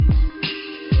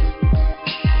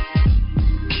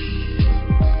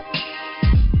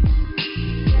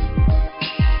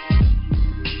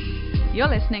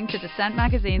listening to Dissent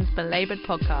Magazine's Belabored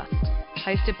podcast,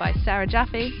 hosted by Sarah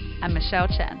Jaffe and Michelle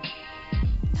Chen.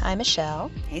 Hi,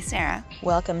 Michelle. Hey, Sarah.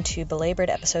 Welcome to Belabored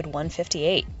episode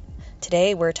 158.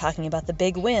 Today we're talking about the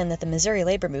big win that the Missouri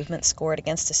labor movement scored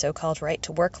against the so-called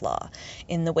right-to-work law.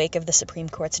 In the wake of the Supreme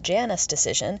Court's Janus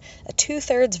decision, a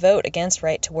two-thirds vote against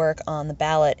right-to-work on the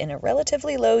ballot in a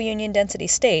relatively low union density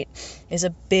state is a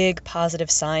big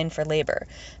positive sign for labor.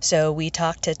 So we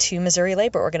talked to two Missouri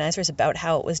labor organizers about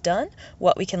how it was done,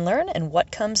 what we can learn, and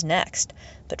what comes next.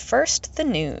 But first, the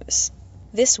news.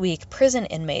 This week, prison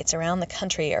inmates around the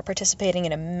country are participating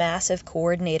in a massive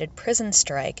coordinated prison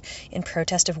strike in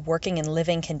protest of working and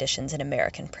living conditions in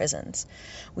American prisons.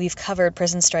 We've covered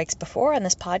prison strikes before on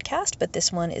this podcast, but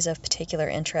this one is of particular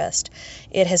interest.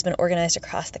 It has been organized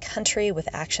across the country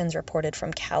with actions reported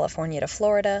from California to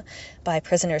Florida by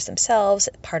prisoners themselves,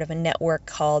 part of a network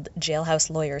called Jailhouse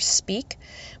Lawyers Speak,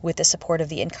 with the support of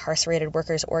the Incarcerated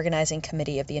Workers Organizing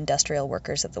Committee of the Industrial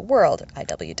Workers of the World,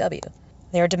 IWW.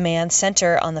 Their demands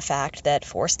center on the fact that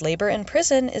forced labor in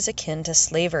prison is akin to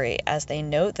slavery, as they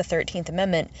note the 13th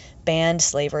Amendment banned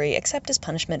slavery except as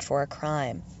punishment for a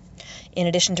crime. In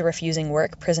addition to refusing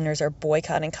work, prisoners are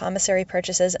boycotting commissary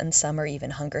purchases, and some are even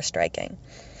hunger striking.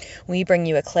 We bring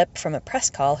you a clip from a press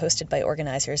call hosted by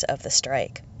organizers of the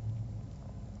strike.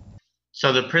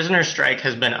 So the prisoner strike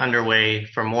has been underway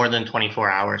for more than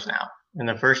 24 hours now. In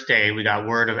the first day, we got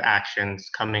word of actions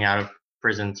coming out of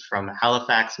prisons from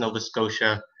Halifax, Nova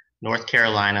Scotia, North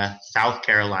Carolina, South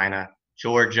Carolina,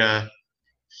 Georgia,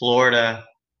 Florida,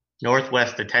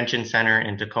 Northwest Detention Center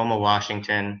in Tacoma,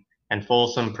 Washington, and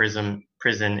Folsom Prison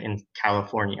in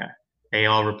California. They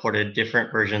all reported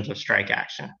different versions of strike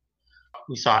action.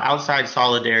 We saw outside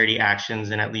solidarity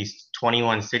actions in at least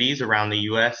 21 cities around the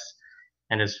U.S.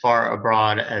 and as far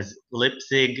abroad as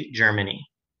Leipzig, Germany.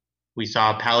 We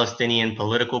saw Palestinian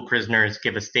political prisoners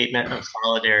give a statement of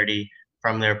solidarity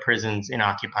from their prisons in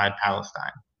occupied Palestine.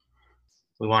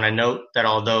 We want to note that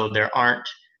although there aren't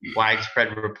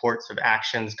widespread reports of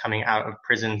actions coming out of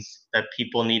prisons, that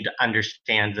people need to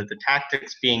understand that the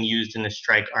tactics being used in the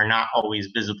strike are not always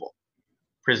visible.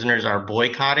 Prisoners are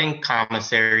boycotting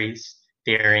commissaries,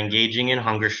 they are engaging in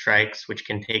hunger strikes, which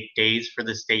can take days for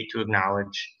the state to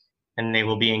acknowledge, and they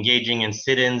will be engaging in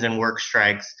sit-ins and work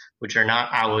strikes, which are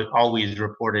not always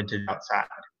reported to the outside.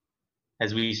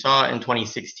 As we saw in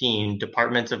 2016,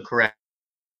 departments of corrections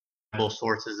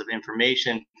sources of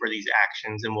information for these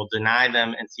actions and will deny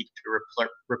them and seek to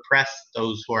repress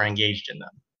those who are engaged in them.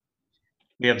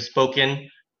 We have spoken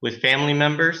with family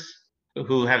members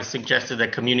who have suggested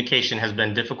that communication has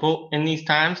been difficult in these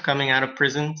times coming out of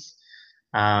prisons.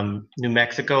 New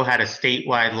Mexico had a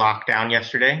statewide lockdown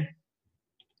yesterday.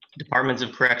 Departments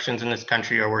of corrections in this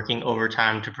country are working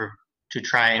overtime to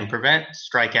try and prevent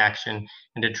strike action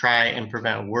and to try and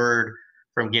prevent word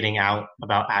from getting out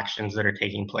about actions that are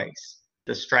taking place.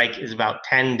 The strike is about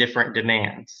 10 different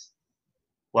demands.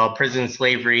 While prison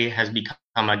slavery has become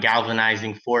a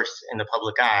galvanizing force in the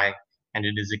public eye, and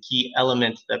it is a key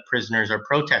element that prisoners are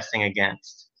protesting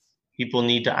against, people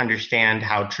need to understand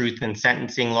how truth in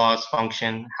sentencing laws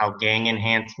function, how gang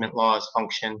enhancement laws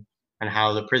function, and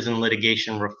how the Prison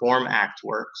Litigation Reform Act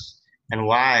works, and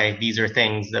why these are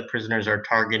things that prisoners are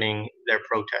targeting their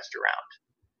protest around.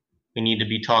 We need to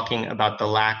be talking about the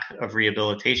lack of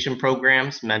rehabilitation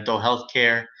programs, mental health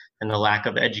care, and the lack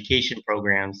of education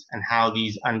programs, and how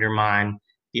these undermine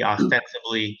the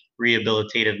ostensibly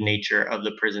rehabilitative nature of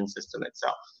the prison system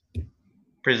itself.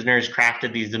 Prisoners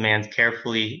crafted these demands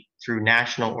carefully through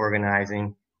national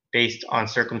organizing based on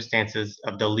circumstances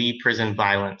of the Lee prison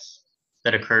violence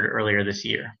that occurred earlier this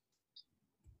year.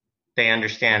 They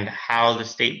understand how the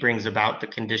state brings about the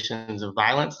conditions of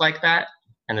violence like that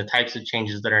and the types of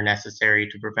changes that are necessary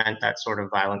to prevent that sort of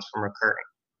violence from occurring.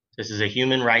 This is a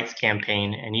human rights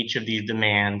campaign, and each of these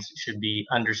demands should be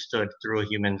understood through a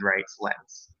human rights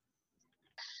lens.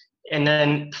 And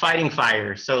then fighting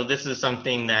fire. So this is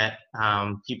something that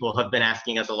people have been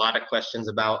asking us a lot of questions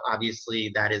about.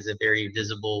 Obviously, that is a very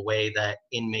visible way that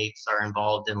inmates are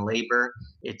involved in labor.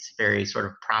 It's very sort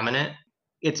of prominent.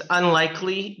 It's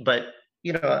unlikely, but,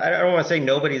 I don't want to say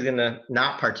nobody's going to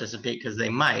not participate because they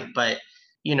might. But,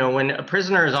 when a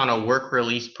prisoner is on a work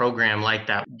release program like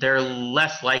that, they're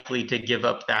less likely to give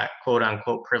up that quote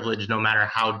unquote privilege no matter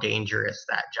how dangerous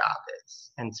that job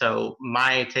is. And so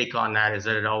my take on that is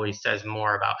that it always says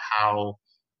more about how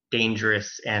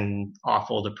dangerous and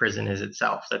awful the prison is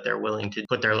itself, that they're willing to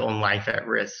put their own life at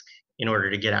risk in order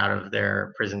to get out of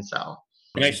their prison cell.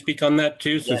 Can I speak on that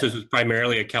too, since this is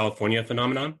primarily a California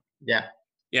phenomenon? Yeah.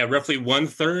 Yeah, roughly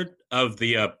 1/3 of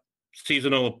the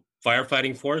seasonal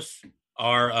firefighting force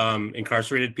are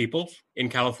incarcerated people in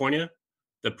California.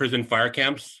 the prison fire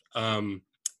camps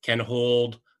can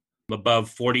hold above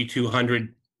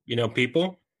 4,200,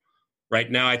 people. Right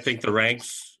now, I think the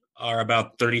ranks are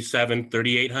about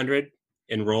 3,800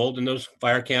 enrolled in those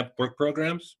fire camp work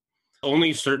programs.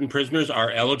 Only certain prisoners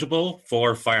are eligible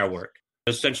for fire work.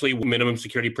 Essentially, minimum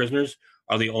security prisoners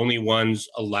are the only ones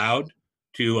allowed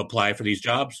to apply for these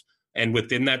jobs. And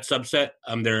within that subset,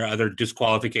 there are other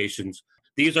disqualifications.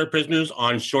 These are prisoners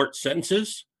on short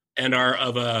sentences and are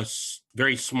of a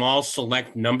very small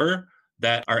select number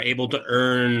that are able to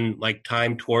earn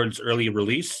time towards early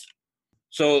release.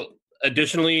 So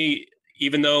additionally,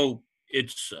 even though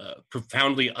it's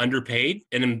profoundly underpaid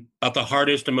and about the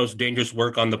hardest and most dangerous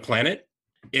work on the planet,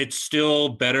 it's still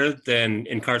better than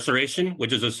incarceration,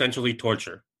 which is essentially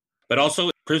torture. But also,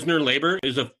 prisoner labor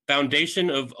is a foundation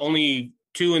of only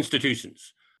two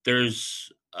institutions.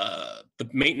 There's the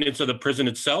maintenance of the prison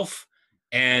itself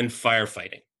and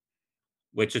firefighting,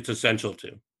 which it's essential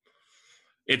to.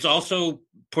 It's also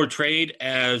portrayed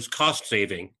as cost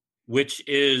saving, which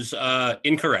is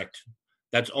incorrect.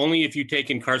 That's only if you take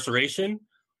incarceration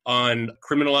on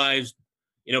criminalized,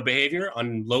 behavior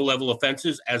on low-level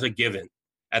offenses as a given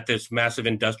at this massive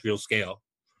industrial scale.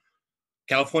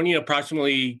 California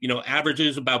approximately,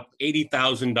 averages about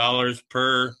 $80,000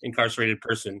 per incarcerated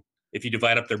person if you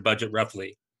divide up their budget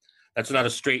roughly. That's not a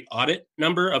straight audit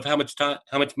number of how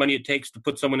much money it takes to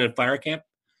put someone in a fire camp,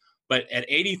 but at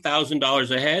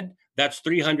 $80,000 a head, that's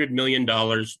 $300 million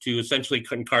to essentially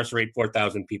incarcerate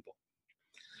 4,000 people.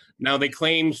 Now they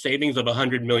claim savings of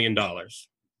 $100 million.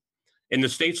 In the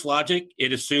state's logic,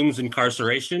 it assumes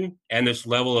incarceration and this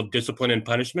level of discipline and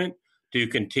punishment to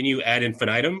continue ad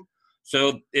infinitum.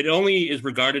 So it only is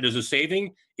regarded as a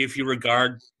saving if you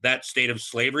regard that state of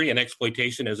slavery and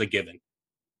exploitation as a given.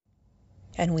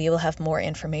 And we will have more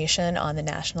information on the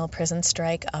national prison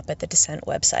strike up at the Dissent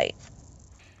website.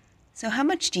 So how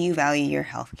much do you value your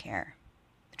health care?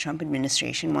 The Trump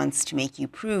administration wants to make you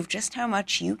prove just how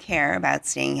much you care about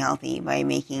staying healthy by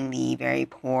making the very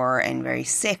poor and very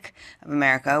sick of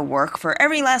America work for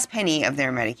every last penny of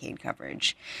their Medicaid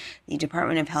coverage. The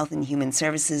Department of Health and Human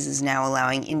Services is now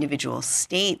allowing individual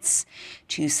states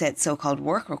to set so-called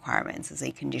work requirements as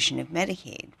a condition of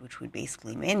Medicaid, which would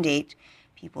basically mandate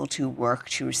people to work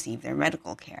to receive their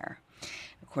medical care.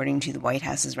 According to the White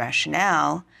House's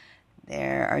rationale,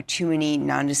 there are too many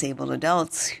non-disabled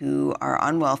adults who are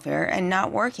on welfare and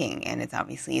not working, and it's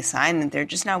obviously a sign that they're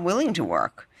just not willing to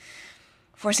work.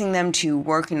 Forcing them to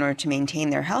work in order to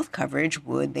maintain their health coverage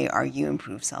would, they argue,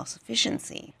 improve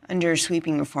self-sufficiency. Under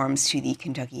sweeping reforms to the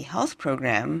Kentucky Health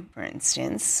Program, for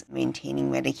instance,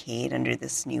 maintaining Medicaid under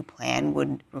this new plan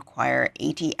would require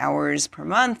 80 hours per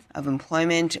month of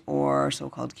employment or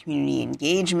so-called community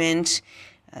engagement.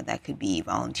 That could be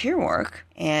volunteer work,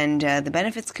 and the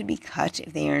benefits could be cut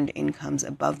if they earned incomes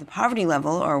above the poverty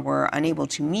level or were unable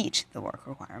to meet the work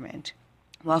requirement.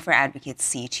 Welfare advocates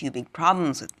see two big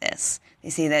problems with this. They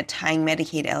say that tying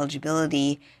Medicaid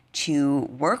eligibility to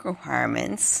work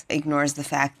requirements ignores the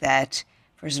fact that,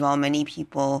 first of all, many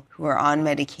people who are on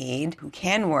Medicaid who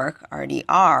can work already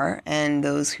are, and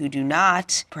those who do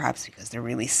not, perhaps because they're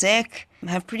really sick,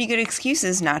 have pretty good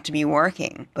excuses not to be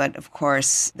working. But of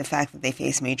course, the fact that they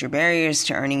face major barriers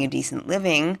to earning a decent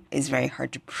living is very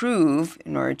hard to prove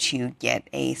in order to get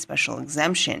a special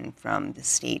exemption from the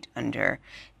state under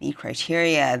the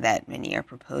criteria that many are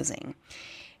proposing.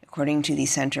 According to the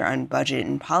Center on Budget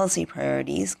and Policy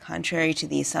Priorities, contrary to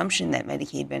the assumption that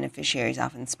Medicaid beneficiaries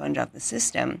often sponge off the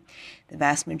system, the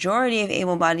vast majority of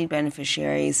able-bodied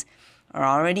beneficiaries are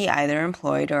already either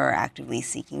employed or are actively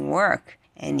seeking work.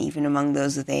 And even among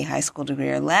those with a high school degree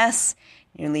or less,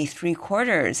 nearly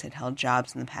 3/4 had held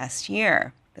jobs in the past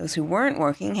year. Those who weren't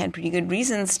working had pretty good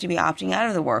reasons to be opting out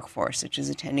of the workforce, such as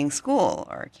attending school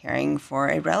or caring for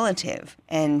a relative.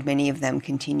 And many of them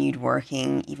continued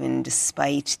working even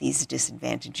despite these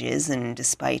disadvantages and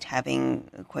despite having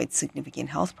quite significant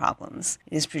health problems.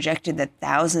 It is projected that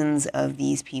thousands of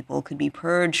these people could be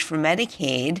purged from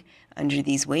Medicaid under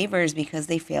these waivers because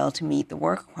they fail to meet the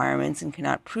work requirements and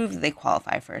cannot prove that they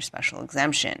qualify for a special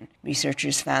exemption.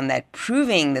 Researchers found that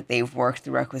proving that they've worked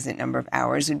the requisite number of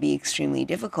hours would be extremely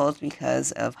difficult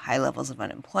because of high levels of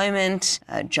unemployment,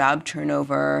 job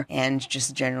turnover, and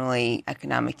just generally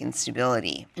economic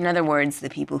instability. In other words, the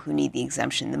people who need the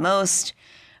exemption the most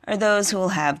are those who will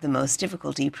have the most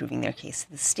difficulty proving their case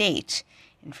to the state.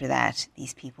 And for that,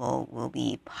 these people will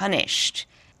be punished.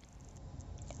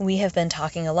 We have been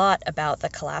talking a lot about the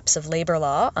collapse of labor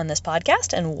law on this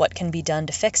podcast and what can be done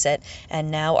to fix it, and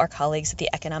now our colleagues at the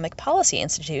Economic Policy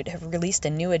Institute have released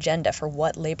a new agenda for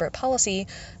what labor policy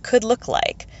could look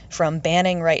like, from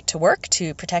banning right to work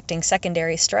to protecting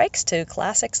secondary strikes to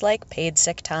classics like paid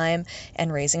sick time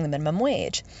and raising the minimum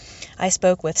wage. I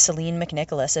spoke with Celine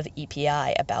McNicholas of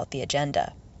EPI about the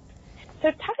agenda. So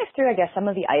talk us through, I guess, some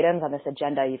of the items on this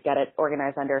agenda. You've got it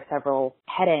organized under several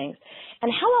headings,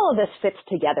 and how all of this fits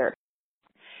together.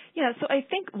 Yeah, so I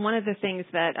think one of the things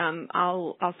that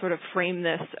I'll sort of frame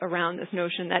this around this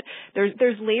notion that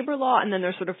there's labor law and then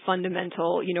there's sort of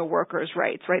fundamental, workers'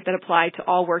 rights, right, that apply to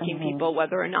all working people,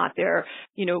 whether or not they're,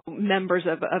 members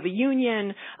of a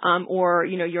union, or,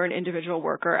 you're an individual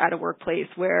worker at a workplace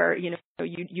where,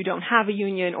 you don't have a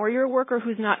union, or you're a worker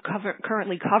who's not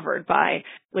currently covered by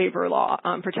labor law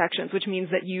protections, which means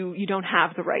that you don't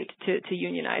have the right to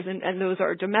unionize. And those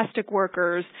are domestic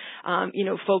workers,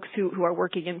 folks who are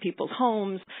working in people's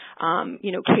homes,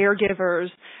 caregivers.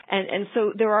 And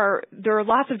so there are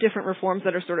lots of different reforms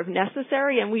that are sort of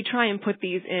necessary, and we try and put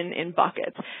these in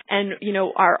buckets. And,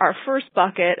 our first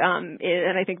bucket,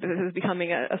 and I think that this is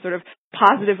becoming a sort of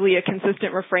positively a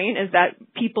consistent refrain, is that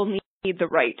people need the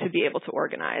right to be able to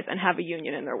organize and have a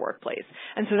union in their workplace.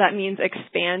 And so that means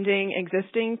expanding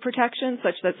existing protections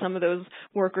such that some of those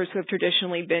workers who have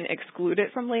traditionally been excluded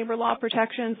from labor law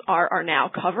protections are now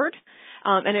covered.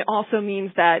 And it also means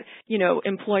that,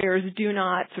 employers do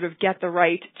not sort of get the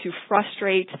right to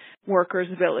frustrate workers'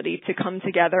 ability to come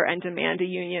together and demand a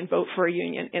union, vote for a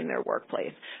union in their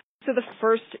workplace. So the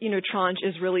first, tranche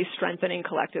is really strengthening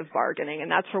collective bargaining,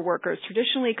 and that's for workers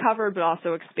traditionally covered, but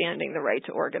also expanding the right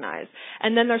to organize.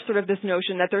 And then there's sort of this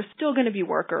notion that there's still going to be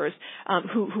workers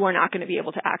who are not going to be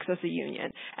able to access a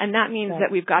union. And that means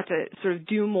that we've got to sort of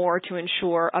do more to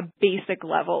ensure a basic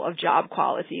level of job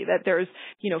quality, that there's,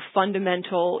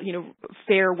 fundamental,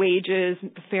 fair wages,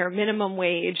 fair minimum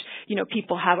wage,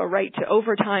 people have a right to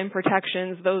overtime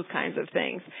protections, those kinds of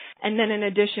things. And then in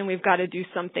addition, we've got to do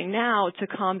something now to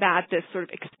combat this sort of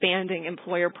expanding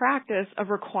employer practice of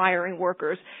requiring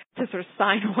workers to sort of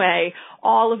sign away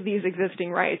all of these existing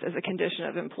rights as a condition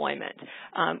of employment,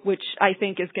 which I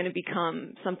think is going to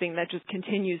become something that just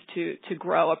continues to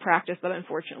grow, a practice that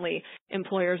unfortunately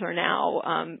employers are now,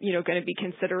 going to be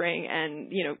considering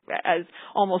and, as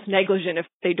almost negligent if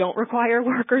they don't require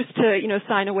workers to,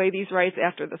 sign away these rights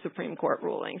after the Supreme Court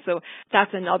ruling. So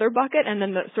that's another bucket. And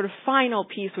then the sort of final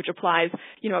piece, which applies,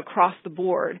 across the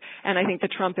board. And I think the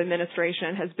Trump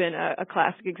administration has been a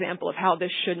classic example of how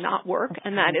this should not work.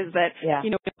 And that is that,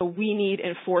 we need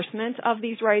enforcement of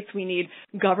these rights. We need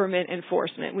government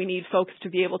enforcement. We need folks to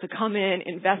be able to come in,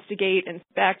 investigate,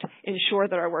 inspect, ensure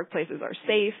that our workplaces are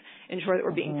safe, ensure that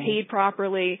we're being paid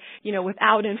properly.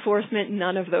 Without enforcement,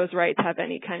 none of those rights have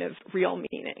any kind of real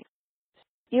meaning.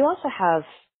 You also have,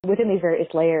 within these various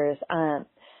layers,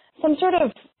 some sort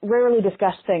of rarely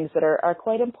discussed things that are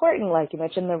quite important, like you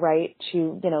mentioned the right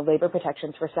to, labor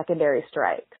protections for secondary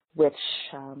strikes, which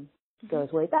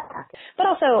goes way back. But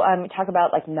also talk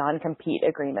about like non-compete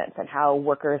agreements and how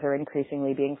workers are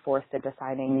increasingly being forced into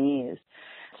signing these.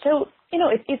 So,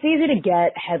 it's easy to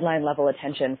get headline level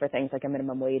attention for things like a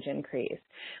minimum wage increase.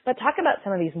 But talk about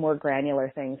some of these more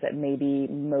granular things that maybe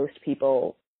most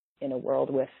people in a world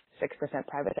with 6%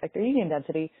 private sector union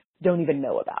density don't even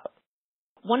know about.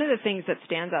 One of the things that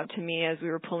stands out to me as we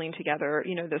were pulling together,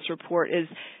 this report is,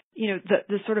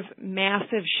 the sort of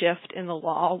massive shift in the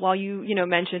law. While you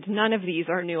mentioned none of these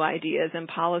are new ideas, and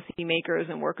policymakers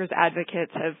and workers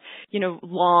advocates have,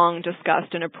 long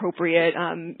discussed an appropriate,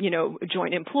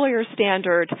 joint employer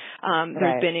standard.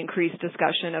 There's been increased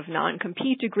discussion of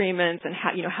non-compete agreements and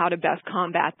how to best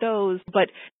combat those. But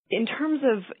in terms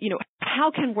of,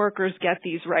 how can workers get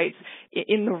these rights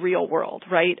in the real world,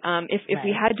 right? If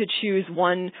we had to choose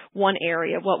one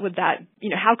area, what would that,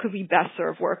 how could we best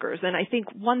serve workers? And I think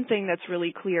one thing that's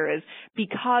really clear is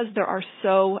because there are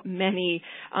so many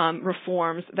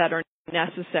reforms that are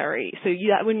necessary. So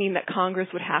that would mean that Congress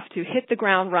would have to hit the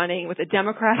ground running with a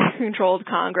Democratic-controlled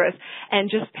Congress and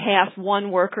just pass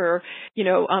one worker,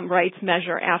 rights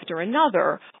measure after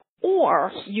another.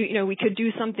 Or, we could do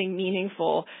something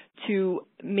meaningful to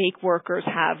make workers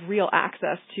have real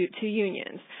access to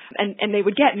unions. And they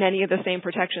would get many of the same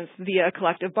protections via a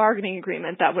collective bargaining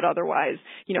agreement that would otherwise,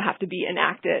 have to be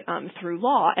enacted through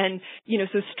law. And,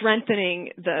 so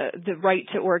strengthening the right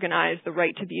to organize, the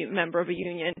right to be a member of a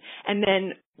union, and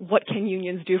then what can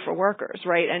unions do for workers,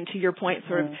 right? And to your point,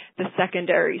 sort of the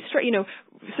secondary,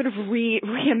 sort of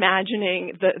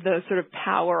reimagining the sort of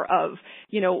power of,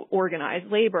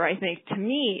 organized labor, I think, to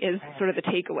me, is sort of the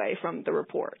takeaway from the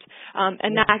report.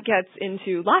 And that gets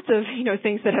into lots of,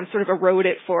 things that have sort of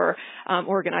eroded for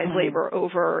organized labor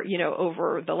over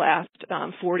the last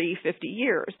 40, 50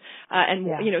 years.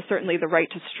 Certainly the right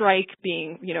to strike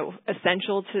being,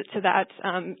 essential to that,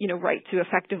 right to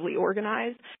effectively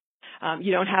organize.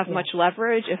 You don't have much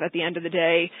leverage if at the end of the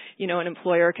day, an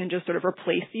employer can just sort of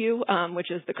replace you, which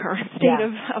is the current state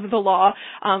of the law,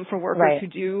 for workers who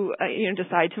do,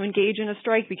 decide to engage in a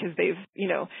strike because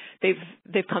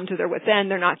they've come to their wits end.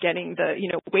 They're not getting the,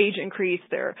 wage increase.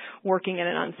 They're working in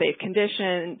an unsafe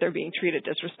condition. They're being treated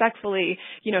disrespectfully.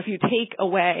 If you take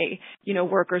away,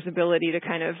 workers' ability to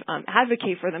kind of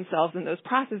advocate for themselves in those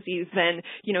processes, then,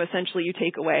 essentially you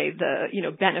take away the,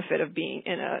 benefit of being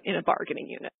in a bargaining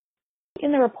unit.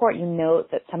 In the report, you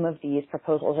note that some of these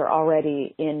proposals are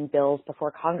already in bills before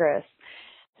Congress.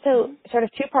 So sort of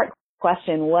two-part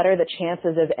question, what are the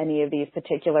chances of any of these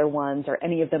particular ones, or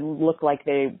any of them look like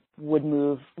they would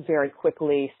move very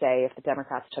quickly, say, if the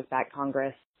Democrats took back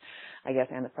Congress, I guess,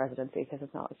 and the presidency, because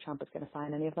it's not like Trump is going to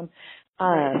sign any of them.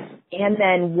 And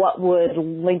then what would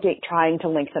trying to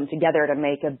link them together to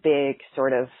make a big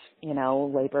sort of,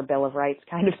 labor Bill of Rights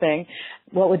kind of thing,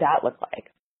 what would that look like?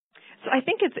 So I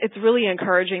think it's really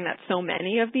encouraging that so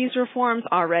many of these reforms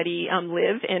already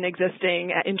live in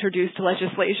existing introduced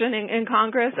legislation in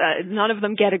Congress. None of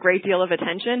them get a great deal of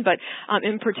attention, but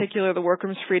in particular the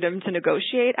Workers' Freedom to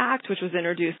Negotiate Act, which was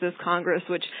introduced this Congress,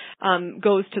 which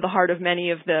goes to the heart of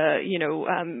many of the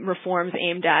reforms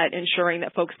aimed at ensuring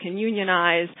that folks can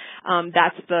unionize.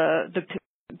 That's the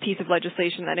piece of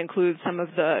legislation that includes some of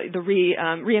the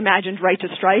reimagined right to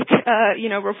strike,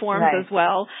 reforms as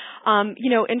well.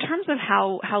 In terms of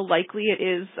how likely it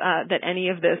is that any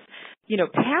of this,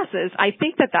 passes, I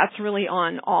think that that's really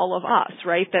on all of us,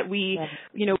 right? That we,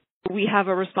 we have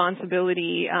a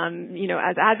responsibility,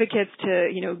 as advocates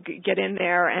to, get in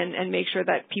there and make sure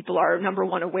that people are, number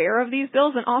one, aware of these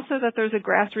bills, and also that there's a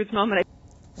grassroots moment.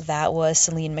 That was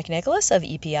Celine McNicholas of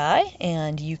EPI,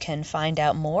 and you can find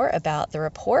out more about the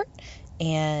report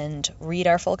and read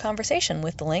our full conversation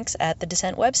with the links at the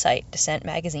Dissent website,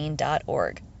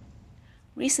 dissentmagazine.org.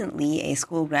 Recently, a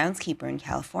school groundskeeper in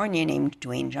California named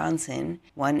Dwayne Johnson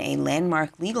won a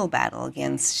landmark legal battle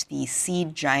against the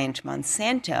seed giant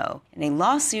Monsanto in a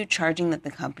lawsuit charging that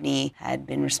the company had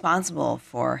been responsible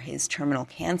for his terminal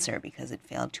cancer because it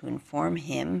failed to inform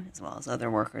him, as well as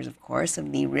other workers, of course,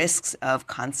 of the risks of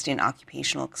constant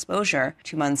occupational exposure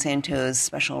to Monsanto's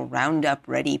special Roundup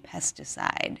Ready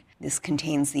pesticide. This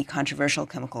contains the controversial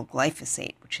chemical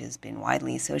glyphosate, which has been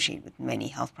widely associated with many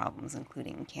health problems,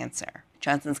 including cancer.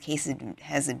 Johnson's case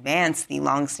has advanced the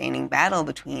long-standing battle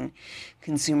between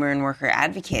consumer and worker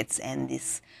advocates and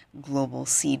this global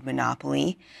seed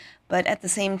monopoly. But at the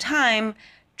same time,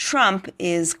 Trump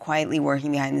is quietly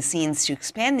working behind the scenes to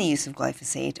expand the use of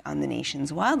glyphosate on the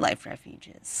nation's wildlife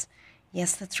refuges.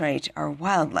 Yes, that's right, our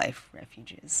wildlife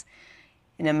refuges.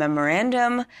 In a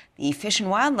memorandum, the Fish and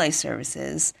Wildlife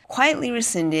Services quietly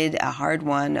rescinded a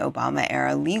hard-won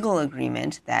Obama-era legal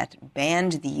agreement that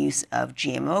banned the use of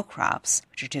GMO crops,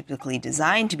 which are typically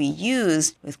designed to be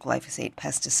used with glyphosate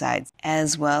pesticides,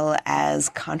 as well as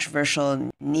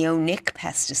controversial neonic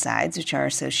pesticides, which are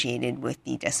associated with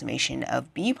the decimation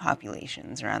of bee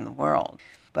populations around the world.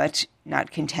 But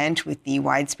not content with the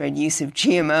widespread use of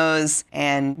GMOs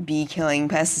and bee-killing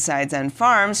pesticides on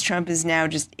farms, Trump is now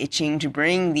just itching to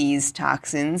bring these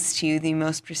toxins to the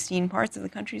most pristine parts of the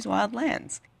country's wild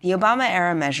lands. The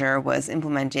Obama-era measure was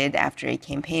implemented after a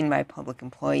campaign by public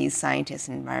employees, scientists,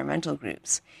 and environmental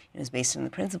groups. It was based on the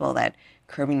principle that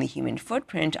curbing the human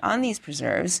footprint on these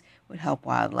preserves would help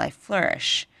wildlife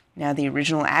flourish. Now, the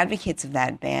original advocates of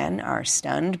that ban are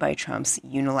stunned by Trump's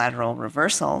unilateral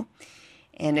reversal.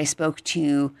 And I spoke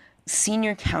to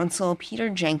senior counsel Peter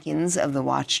Jenkins of the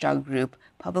watchdog group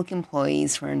Public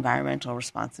Employees for Environmental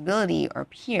Responsibility, or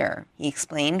PEER. He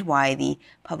explained why the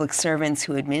public servants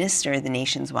who administer the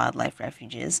nation's wildlife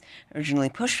refuges originally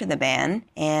pushed for the ban,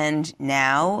 and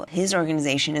now his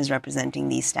organization is representing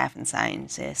these staff and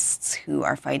scientists who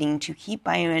are fighting to keep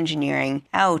bioengineering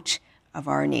out of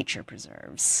our nature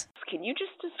preserves. Can you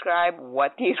just describe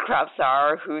what these crops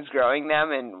are, who's growing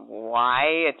them, and why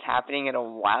it's happening at a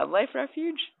wildlife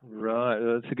refuge? Right,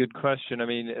 that's a good question. I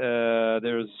mean,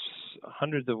 there's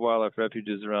hundreds of wildlife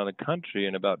refuges around the country,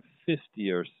 and about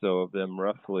 50 or so of them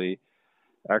roughly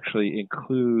actually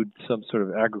include some sort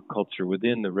of agriculture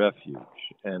within the refuge.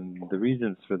 And the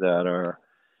reasons for that are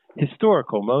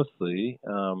historical mostly,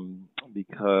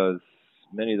 because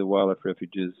many of the wildlife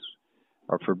refuges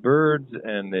are for birds,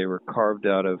 and they were carved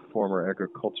out of former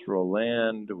agricultural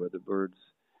land where the birds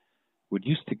would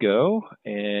used to go.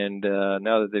 And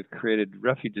now that they've created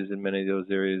refuges in many of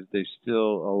those areas, they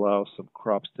still allow some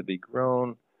crops to be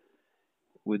grown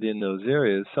within those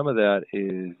areas. Some of that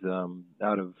is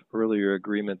out of earlier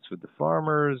agreements with the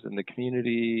farmers and the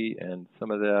community, and some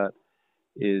of that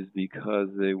is because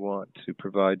they want to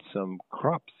provide some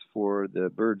crops for the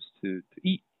birds to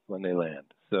eat when they land.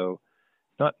 So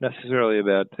it's not necessarily a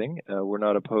bad thing. We're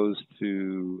not opposed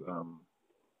to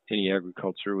any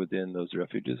agriculture within those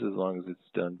refuges as long as it's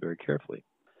done very carefully.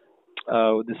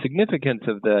 The significance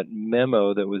of that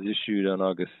memo that was issued on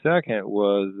August 2nd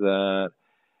was that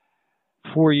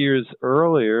 4 years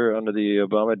earlier, under the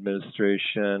Obama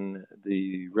administration,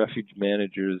 the refuge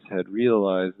managers had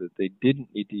realized that they didn't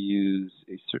need to use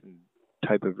a certain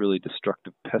type of really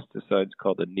destructive pesticides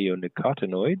called the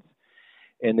neonicotinoids,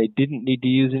 and they didn't need to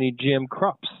use any GM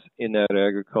crops in that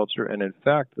agriculture. And in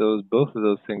fact, both of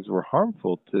those things were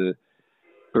harmful to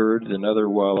birds and other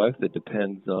wildlife that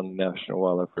depends on national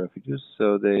wildlife refuges.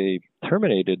 So they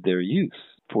terminated their use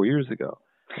 4 years ago.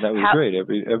 And that was great.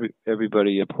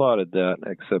 Everybody applauded that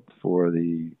except for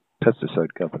the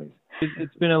pesticide companies.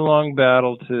 It's been a long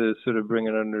battle to sort of bring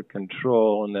it under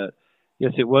control, and that,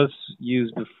 yes, it was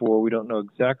used before. We don't know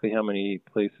exactly how many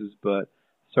places, but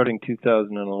starting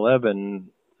 2011,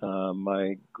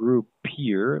 my group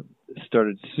here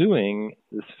started suing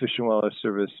the Fish and Wildlife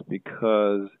Service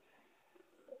because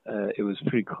it was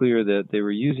pretty clear that they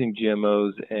were using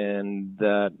GMOs and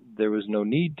that there was no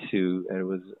need to, and it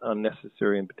was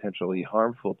unnecessary and potentially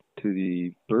harmful to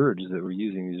the birds that were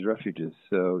using these refuges.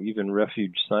 So even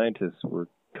refuge scientists were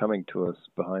coming to us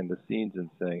behind the scenes and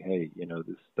saying, hey,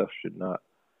 this stuff should not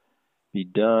be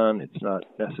done, it's not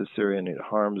necessary, and it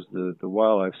harms the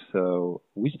wildlife. So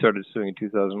we started suing in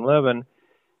 2011,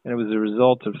 and it was a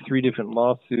result of 3 different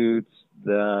lawsuits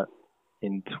that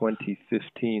in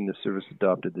 2015, the service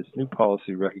adopted this new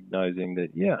policy recognizing that,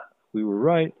 yeah, we were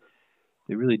right.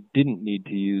 They really didn't need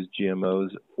to use GMOs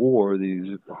or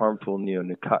these harmful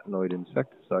neonicotinoid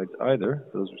insecticides either.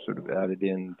 Those were sort of added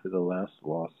in to the last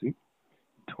lawsuit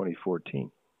in 2014.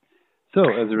 So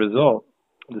as a result,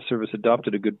 the service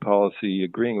adopted a good policy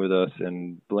agreeing with us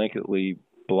and blanketly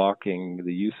blocking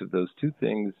the use of those 2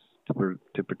 things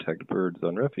to protect birds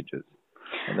on refuges.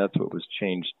 And that's what was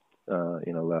changed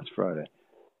last Friday.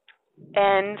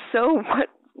 And so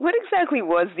what exactly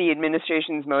was the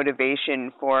administration's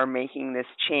motivation for making this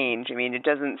change? I mean, it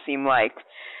doesn't seem like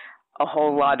a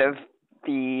whole lot of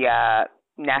the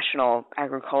national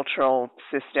agricultural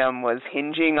system was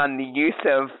hinging on the use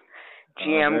of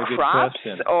GM crops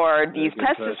or these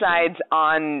pesticides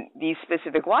on these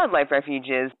specific wildlife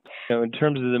refuges. In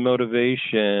terms of the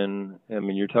motivation, I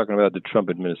mean, you're talking about the Trump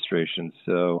administration,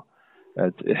 so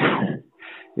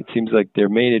it seems like their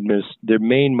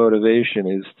main motivation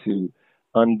is to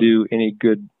undo any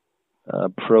good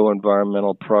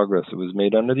pro-environmental progress that was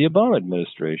made under the Obama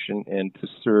administration and to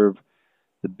serve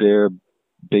the bare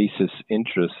basis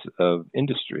interests of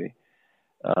industry.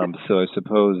 So I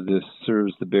suppose this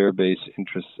serves the bare base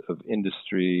interests of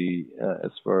industry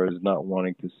as far as not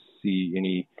wanting to see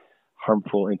any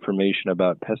harmful information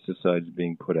about pesticides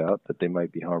being put out that they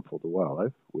might be harmful to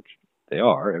wildlife, which they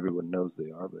are. Everyone knows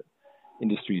they are, but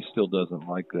industry still doesn't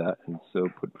like that, and so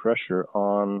put pressure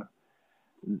on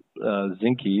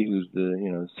Zinke, who's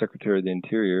the Secretary of the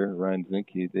Interior, Ryan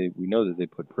Zinke. We know that they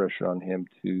put pressure on him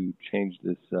to change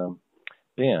this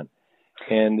ban,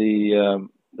 and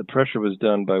the pressure was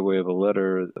done by way of a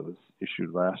letter that was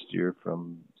issued last year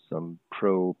from some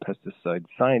pro-pesticide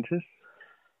scientists,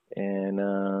 and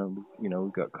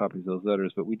we've got copies of those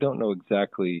letters, but we don't know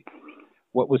exactly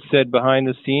what was said behind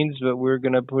the scenes, but we're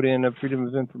going to put in a Freedom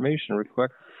of Information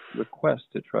request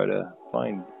to try to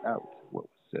find out what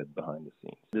was said behind the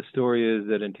scenes. The story is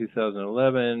that in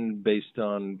 2011, based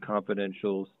on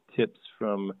confidential tips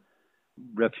from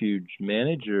refuge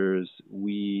managers,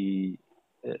 we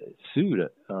sued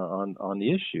on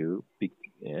the issue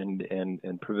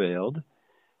and prevailed.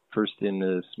 First in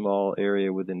a small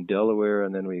area within Delaware,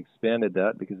 and then we expanded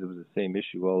that because it was the same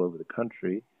issue all over the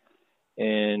country.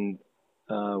 And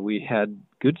we had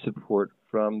good support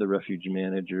from the refuge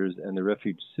managers and the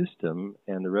refuge system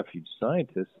and the refuge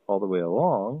scientists all the way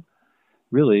along,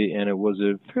 really, and it was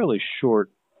a fairly short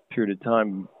period of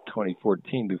time,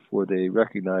 2014, before they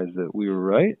recognized that we were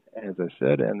right, as I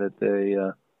said, and that they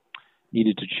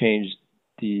needed to change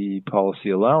the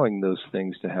policy allowing those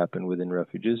things to happen within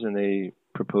refuges, and they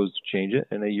proposed to change it,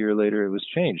 and a year later it was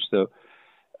changed. So,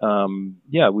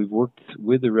 we've worked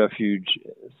with the refuge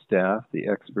staff, the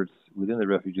experts within the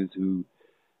refuges who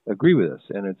agree with us.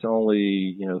 And it's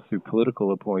only, through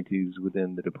political appointees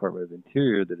within the Department of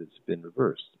Interior that it's been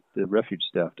reversed. The refuge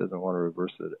staff doesn't want to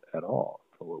reverse it at all,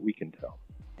 from what we can tell.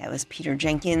 That was Peter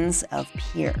Jenkins of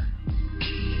PEER.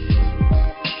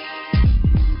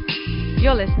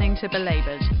 You're listening to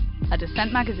Belabored, a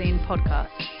Dissent Magazine podcast.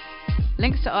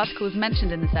 Links to articles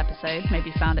mentioned in this episode may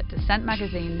be found at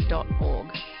dissentmagazine.org.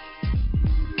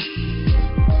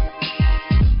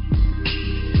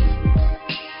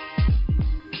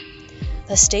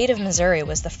 The state of Missouri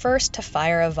was the first to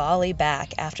fire a volley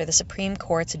back after the Supreme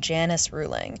Court's Janus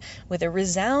ruling, with a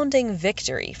resounding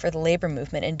victory for the labor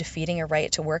movement in defeating a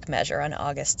right-to-work measure on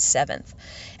August 7th.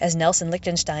 As Nelson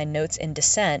Lichtenstein notes in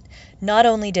Dissent, not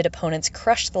only did opponents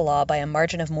crush the law by a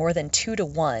margin of more than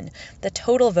 2-1, the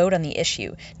total vote on the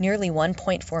issue, nearly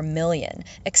 1.4 million,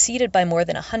 exceeded by more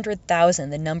than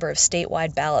 100,000 the number of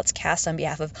statewide ballots cast on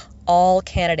behalf of all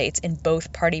candidates in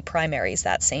both party primaries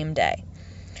that same day.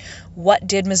 What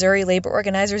did Missouri labor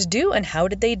organizers do, and how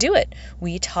did they do it?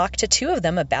 We talked to two of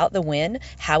them about the win,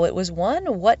 how it was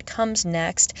won, what comes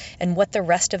next, and what the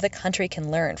rest of the country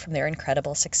can learn from their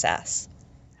incredible success.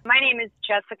 My name is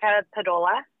Jessica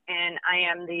Padola, and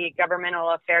I am the Governmental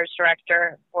Affairs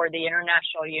Director for the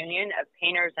International Union of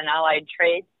Painters and Allied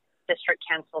Trades, District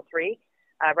Council 3,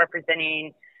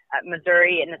 representing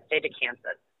Missouri and the state of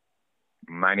Kansas.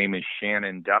 My name is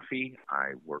Shannon Duffy.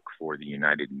 I work for the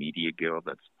United Media Guild,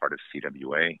 that's part of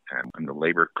CWA, and I'm the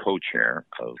labor co-chair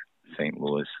of St.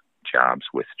 Louis Jobs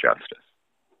with Justice.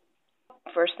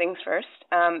 First things first,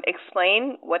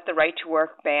 explain what the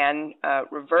right-to-work ban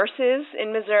reverses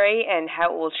in Missouri and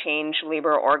how it will change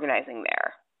labor organizing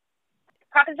there.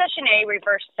 Proposition A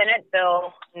reversed Senate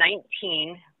Bill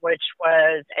 19, which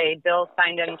was a bill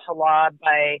signed into law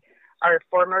by our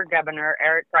former governor,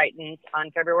 Eric Greitens,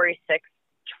 on February 6,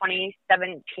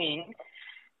 2017.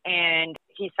 And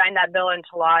he signed that bill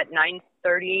into law at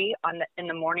 9:30 in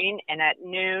the morning, and at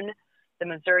noon, the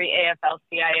Missouri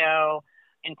AFL-CIO,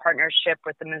 in partnership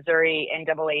with the Missouri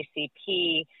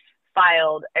NAACP,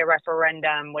 filed a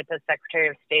referendum with the Secretary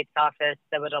of State's office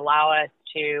that would allow us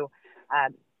to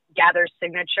gather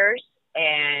signatures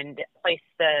and place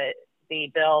the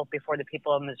bill before the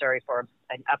people of Missouri for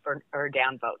an up or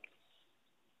down vote.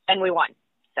 And we won.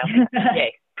 So,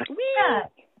 yay.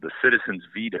 The citizen's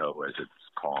veto, as it's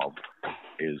called,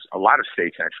 is a lot of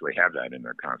states actually have that in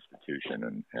their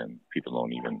constitution, and people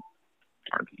aren't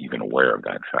even aware of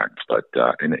that fact. But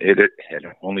and it had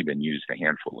only been used a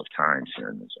handful of times here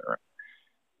in Missouri.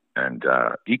 And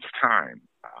each time,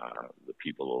 the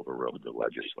people overrode the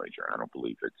legislature. I don't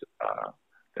believe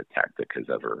the tactic has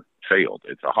ever failed.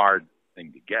 It's a hard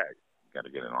thing to get. You got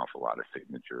to get an awful lot of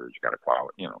signatures. You got to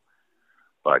qualify,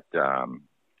 But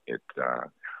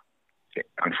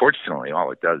unfortunately,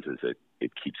 all it does is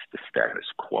it keeps the status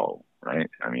quo, right?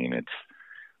 I mean,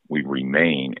 we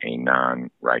remain a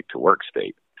non-right-to-work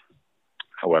state.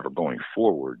 However, going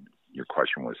forward, your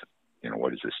question was,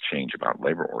 what does this change about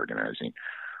labor organizing?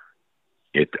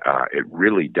 It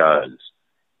really does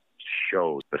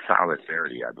show the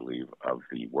solidarity, I believe, of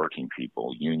the working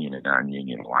people, union and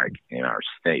non-union alike, in our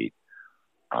state.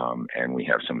 And we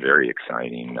have some very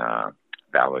exciting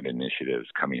ballot initiatives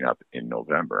coming up in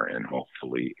November. And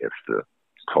hopefully, if the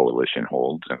coalition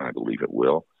holds, and I believe it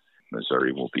will,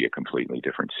 Missouri will be a completely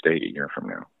different state a year from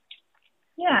now.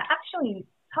 Yeah, actually,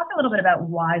 talk a little bit about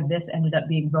why this ended up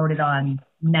being voted on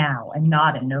now and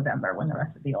not in November when the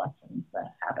rest of the elections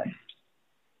happened.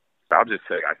 I'll just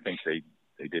say I think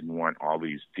they didn't want all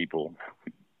these people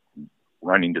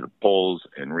running to the polls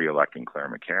and reelecting Claire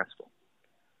McCaskill.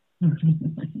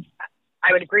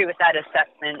 I would agree with that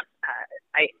assessment.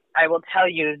 I will tell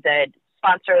you that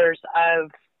sponsors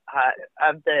of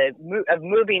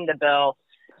moving the bill,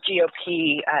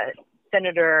 GOP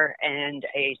senator and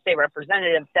a state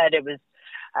representative said it was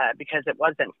because it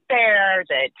wasn't fair,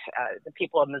 that the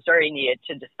people of Missouri needed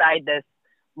to decide this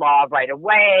law right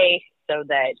away so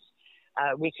that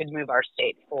we could move our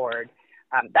state forward.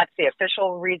 That's the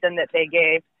official reason that they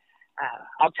gave.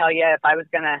 I'll tell you, if I was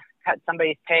going to cut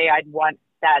somebody's pay, I'd want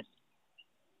that.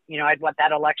 I'd want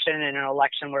that election in an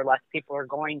election where less people are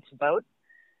going to vote.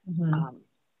 Mm-hmm.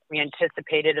 We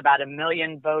anticipated about 1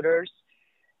 million voters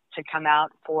to come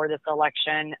out for this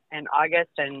election in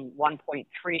August, and 1.3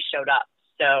 showed up.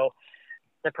 So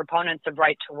the proponents of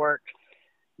right to work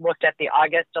looked at the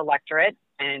August electorate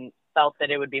and felt that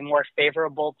it would be more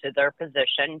favorable to their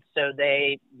position, so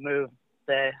they moved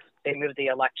the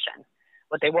election.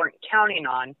 What they weren't counting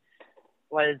on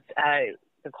was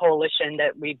the coalition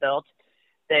that we built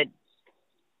that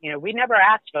we never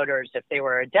asked voters if they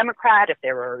were a Democrat, if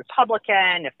they were a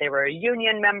Republican, if they were a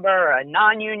union member or a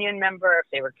non-union member, if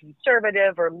they were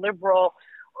conservative or liberal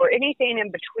or anything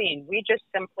in between. We just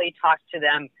simply talked to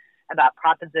them about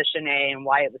Proposition A and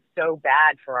why it was so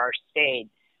bad for our state.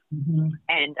 Mm-hmm.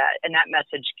 And that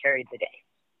message carried the day.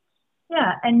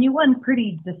 Yeah, and you won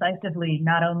pretty decisively,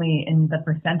 not only in the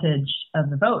percentage of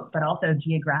the vote, but also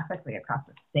geographically across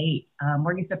the state.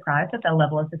 Were you surprised at that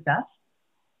level of success?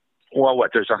 Well,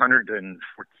 there's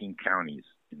 114 counties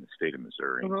in the state of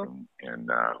Missouri, mm-hmm. and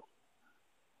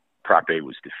Prop A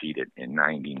was defeated in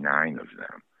 99 of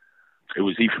them. It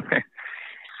was even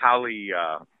Holly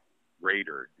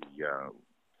Rader, the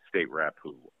state rep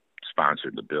who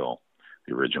sponsored the bill,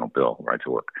 the original bill, Right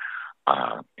to Work.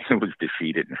 It was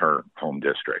defeated in her home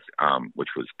district,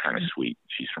 which was kind of sweet.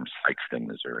 She's from Sikeston,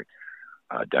 Missouri,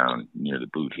 down near the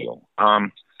Boot Heel.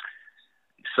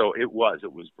 So it was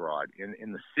broad.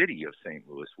 In the city of St.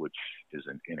 Louis, which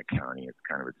isn't in a county, it's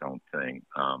kind of its own thing.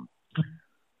 And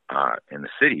the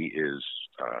city is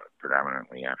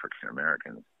predominantly African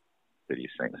American. City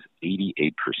of St. Louis,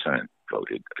 88%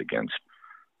 voted against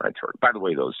Right to Work. By the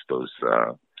way, those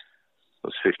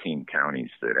 15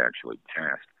 counties that actually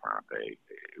passed Prop A,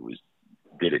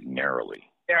 did it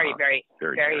narrowly. Very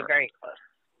close.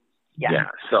 Yeah.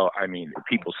 So, I mean,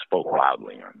 people spoke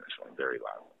loudly on this one, very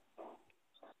loudly.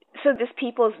 So this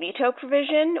people's veto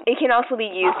provision, it can also be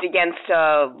used against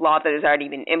a law that has already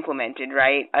been implemented,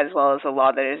 right? As well as a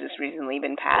law that has just recently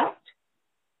been passed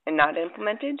and not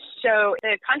implemented? So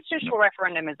the constitutional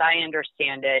referendum, as I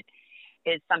understand it,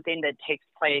 is something that takes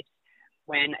place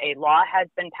when a law has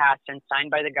been passed and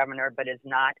signed by the governor but is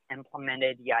not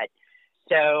implemented yet.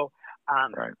 So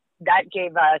that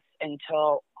gave us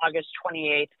until August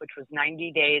 28th, which was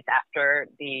 90 days after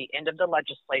the end of the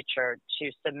legislature,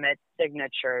 to submit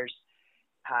signatures,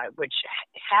 which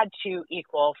had to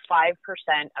equal 5%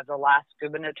 of the last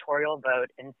gubernatorial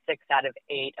vote in 6 out of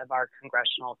 8 of our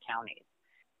congressional counties.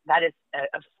 That is,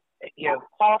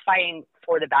 qualifying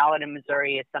for the ballot in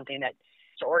Missouri is something that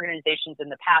organizations in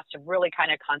the past have really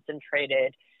kind of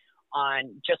concentrated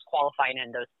on just qualifying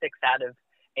in those 6 out of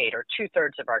 8, or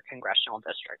 2/3 of our congressional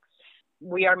districts.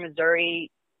 We are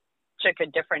Missouri took a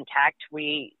different tact.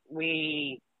 We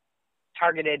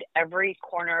targeted every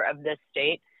corner of this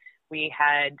state. We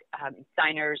had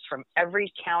signers from every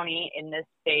county in this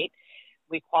state.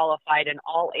 We qualified in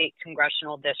all 8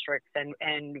 congressional districts,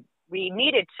 and we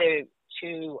needed to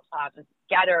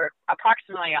gather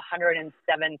approximately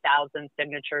 107,000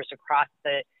 signatures across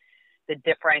the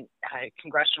different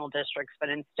congressional districts, but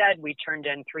instead we turned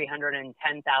in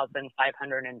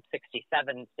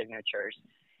 310,567 signatures.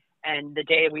 And the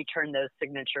day we turned those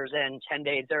signatures in, 10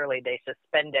 days early, they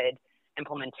suspended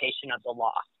implementation of the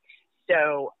law.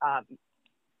 So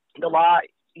the law,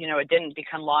 it didn't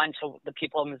become law until the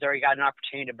people of Missouri got an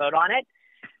opportunity to vote on it.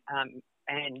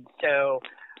 And so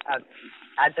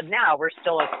as of now, we're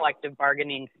still a collective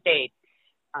bargaining state.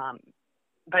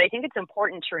 But I think it's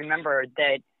important to remember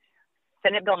that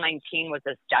Senate Bill 19 was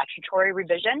a statutory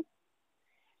revision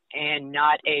and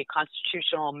not a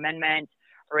constitutional amendment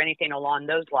or anything along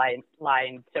those lines.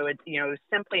 So it's,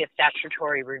 simply a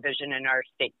statutory revision in our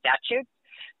state statutes.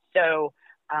 So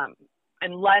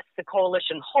unless the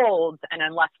coalition holds and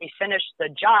unless we finish the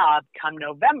job come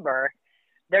November,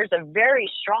 there's a very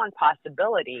strong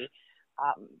possibility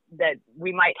that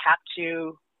we might have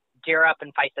to gear up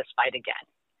and fight this fight again.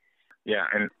 Yeah,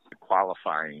 and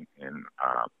qualifying in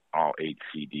all 8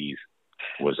 CDs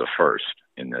was a first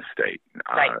in this state.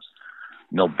 Right.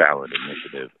 No ballot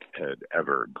initiative had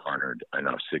ever garnered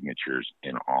enough signatures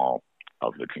in all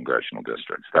of the congressional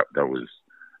districts. That was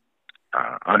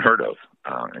unheard of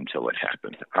until it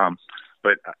happened.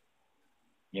 But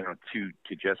to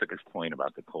Jessica's point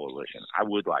about the coalition, I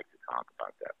would like to talk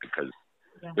about that because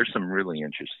there's some really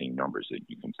interesting numbers that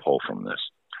you can pull from this.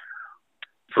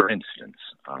 For instance,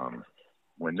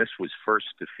 when this was first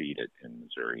defeated in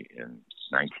Missouri in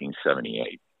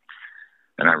 1978,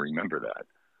 and I remember that,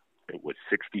 it was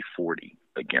 60-40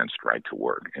 against Right to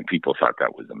Work, and people thought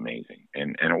that was amazing,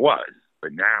 and it was.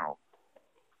 But now,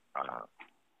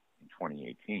 in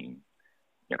 2018,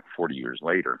 40 years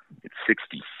later, it's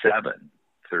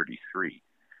 67-33,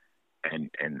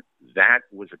 and that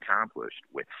was accomplished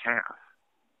with half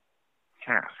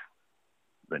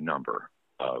the number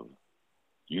of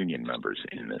union members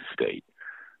in this state.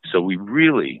 So we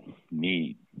really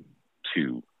need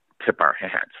to tip our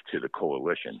hats to the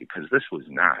coalition because this was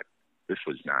not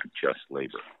just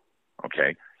labor.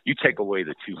 Okay, you take away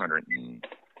the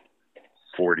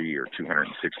 240 or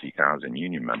 260,000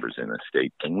 union members in the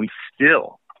state, and we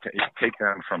still take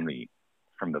them from the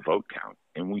from the vote count,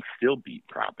 and we still beat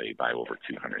Prop A by over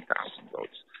 200,000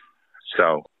 votes.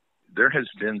 So there has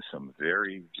been some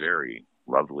very, very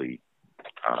lovely,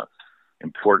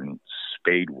 important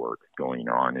spade work going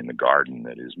on in the garden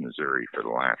that is Missouri for the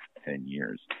last 10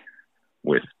 years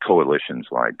with coalitions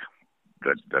like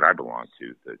that I belong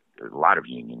to, that a lot of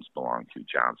unions belong to,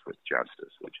 Jobs with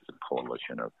Justice, which is a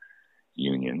coalition of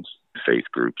unions, faith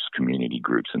groups, community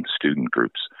groups, and student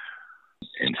groups.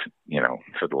 And,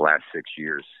 for the last 6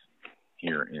 years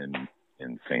here in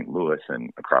St. Louis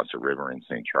and across the river in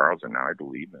St. Charles, and now I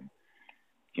believe in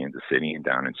Kansas City and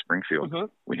down in Springfield,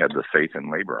 we have the Faith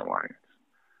and Labor Alliance.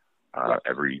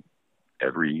 Every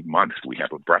month we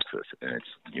have a breakfast, and it's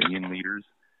union leaders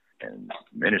and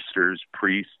ministers,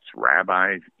 priests,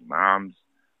 rabbis, imams,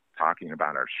 talking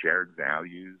about our shared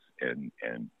values and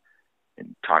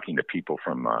talking to people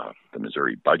from the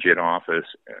Missouri Budget Office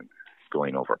and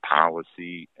going over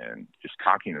policy and just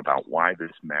talking about why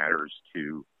this matters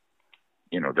to,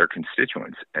 their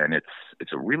constituents. And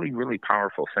it's a really, really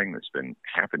powerful thing that's been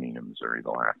happening in Missouri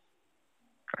the last,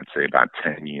 I'd say, about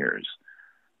 10 years.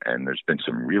 And there's been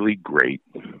some really great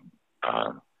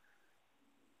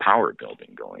power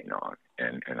building going on.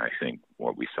 And I think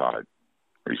what we saw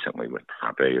recently with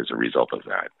Prop A is a result of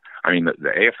that. I mean, the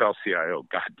AFL-CIO,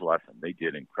 God bless them, they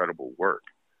did incredible work.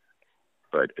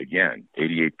 But again,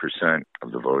 88%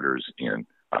 of the voters in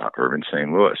urban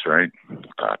St. Louis, right?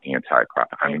 I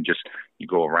mean, just you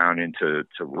go around into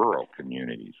rural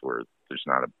communities where there's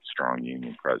not a strong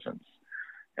union presence.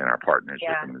 And our partners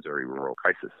with the Missouri Rural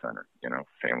Crisis Center,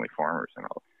 family farmers and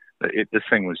all. This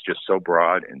thing was just so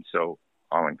broad and so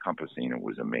all-encompassing. It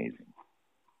was amazing.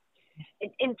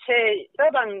 And to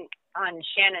build on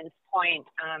Shannon's point,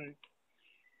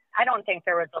 I don't think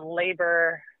there was a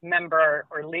labor member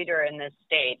or leader in this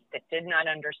state that did not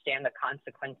understand the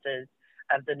consequences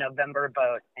of the November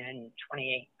vote in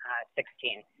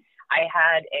 2016. I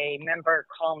had a member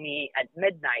call me at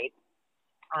midnight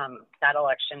that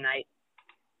election night,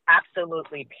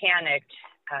 absolutely panicked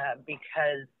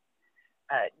because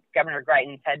Governor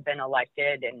Greitens had been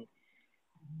elected,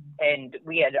 and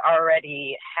we had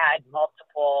already had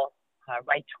multiple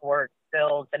right-to-work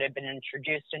bills that had been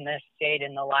introduced in this state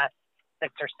in the last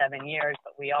 6 or 7 years,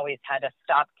 but we always had a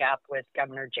stopgap with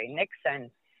Governor Jay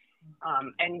Nixon.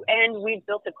 And we've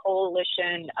built a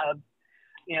coalition of,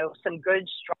 some good,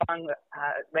 strong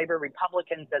labor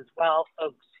Republicans as well,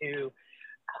 folks who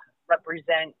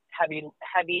represent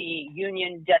heavy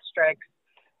union districts,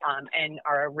 and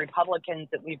are Republicans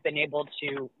that we've been able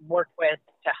to work with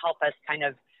to help us kind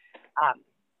of,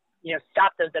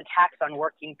 stop those attacks on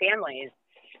working families.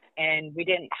 And we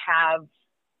didn't have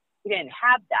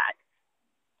that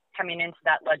coming into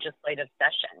that legislative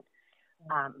session.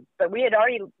 But we had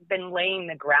already been laying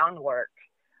the groundwork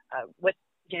with,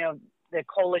 the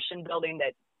coalition building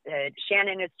that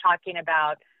Shannon is talking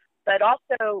about, but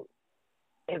also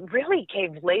it really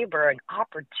gave labor an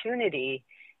opportunity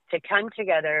to come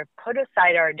together, put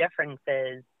aside our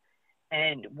differences,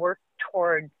 and work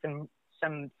towards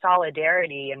some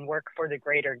solidarity and work for the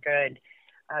greater good.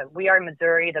 We Are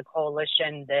Missouri, the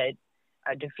coalition that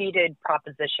defeated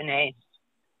Proposition A.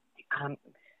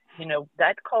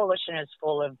 That coalition is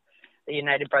full of the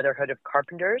United Brotherhood of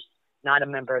Carpenters, not a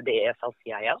member of the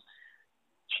AFL-CIO,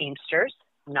 Teamsters,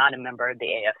 not a member of the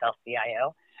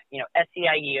AFL-CIO,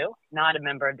 SEIU, not a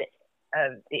member of the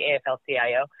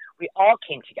AFL-CIO. We all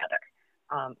came together,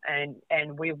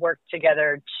 and we worked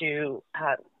together to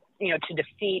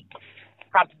defeat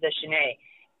Proposition A,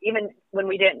 even when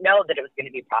we didn't know that it was going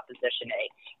to be Proposition A,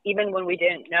 even when we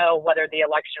didn't know whether the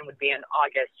election would be in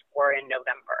August or in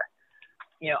November.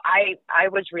 I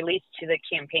was released to the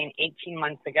campaign 18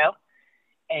 months ago,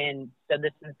 and so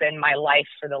this has been my life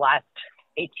for the last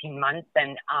 18 months.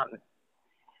 And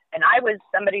I was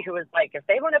somebody who was like, if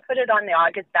they want to put it on the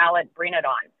August ballot, bring it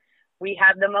on. We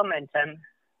have the momentum.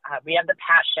 We have the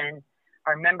passion.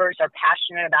 Our members are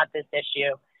passionate about this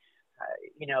issue.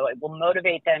 It will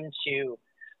motivate them to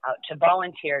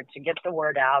volunteer, to get the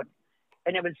word out.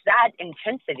 And it was that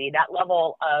intensity, that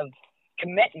level of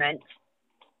commitment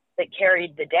that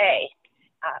carried the day.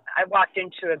 I walked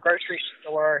into a grocery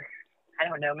store, I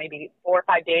don't know, maybe 4 or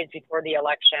 5 days before the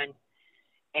election,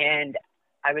 and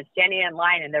I was standing in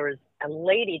line, and there was a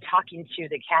lady talking to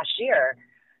the cashier.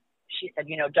 She said,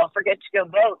 don't forget to go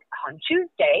vote on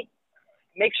Tuesday.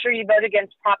 Make sure you vote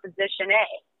against Proposition A.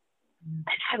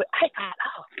 And I thought,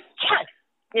 oh, yes,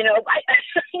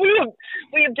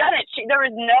 we have done it. There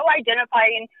was no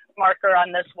identifying marker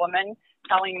on this woman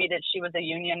telling me that she was a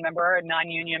union member or a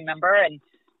non-union member, and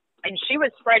she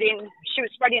was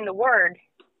spreading the word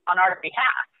on our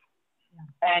behalf.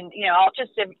 And, I'll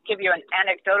just give you an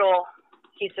anecdotal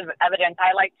piece of evidence.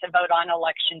 I like to vote on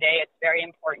Election Day. It's very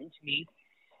important to me.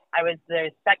 I was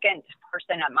the second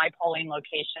person at my polling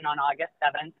location on August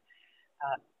 7th.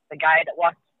 The guy that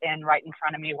walked in right in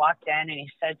front of me walked in and he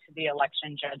said to the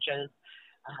election judges,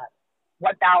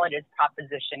 what ballot is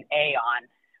Proposition A on?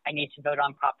 I need to vote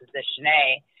on Proposition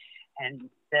A. And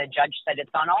the judge said,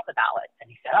 it's on all the ballots.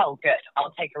 And he said, oh, good,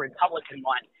 I'll take a Republican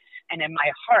one. And in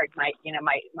my heart, my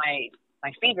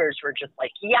fingers were just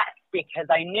like, yes, because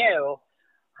I knew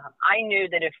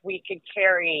that if we could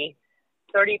carry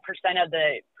 30% of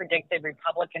the predicted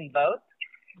Republican vote,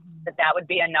 that would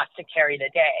be enough to carry the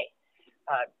day.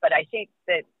 But I think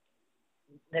that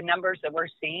the numbers that we're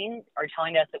seeing are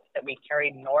telling us that we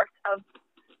carry north of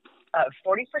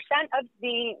 40% of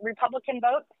the Republican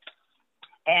vote.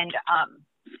 And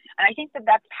I think that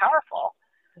that's powerful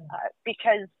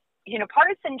because,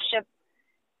 partisanship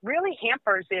really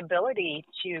hampers the ability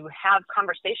to have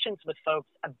conversations with folks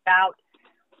about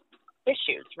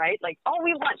issues, right? Like,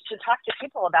 we want to talk to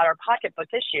people about our pocketbook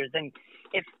issues. And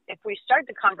if we start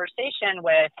the conversation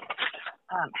with,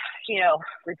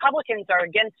 Republicans are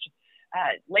against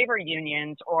labor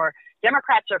unions or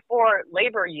Democrats are for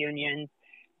labor unions,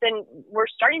 then we're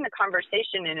starting the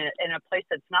conversation in a place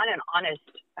that's not an honest,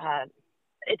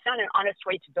 it's not an honest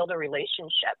way to build a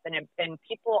relationship. And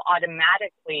people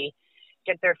automatically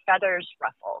get their feathers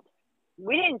ruffled.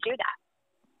 We didn't do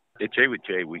that. At Jay with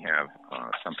Jay, we have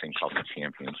something called the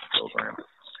Champions Program.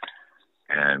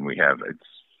 And we have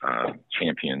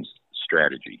Champions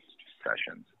Strategy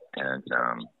sessions. And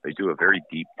they do a very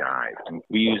deep dive. And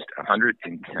we used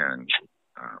 110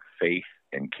 faith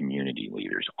and community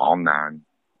leaders, all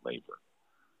non-labor,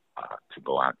 to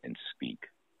go out and speak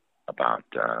about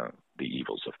the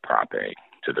evils of Prop A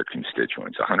to their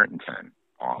constituents. 110,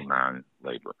 all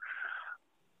non-labor.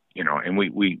 And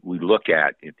we look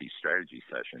at these strategy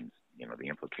sessions, the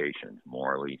implications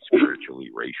morally, spiritually,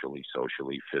 racially,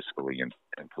 socially, fiscally,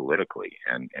 and politically.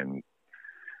 And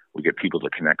we get people to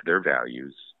connect their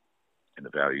values and the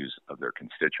values of their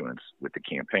constituents with the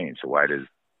campaign. So why does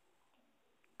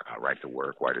right to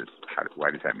work, why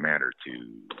does that matter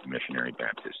to Missionary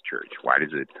Baptist Church? Why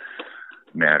does it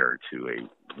matter to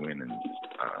a women's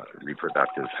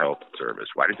reproductive health service?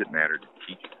 Why does it matter to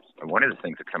teachers? And one of the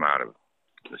things that come out of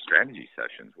the strategy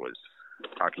sessions was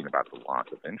talking about the loss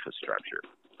of infrastructure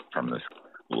from this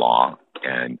law,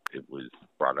 and it was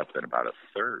brought up that about a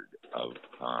third of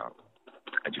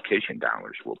education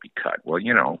dollars will be cut. Well,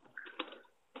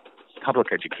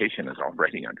 public education is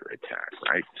already under attack,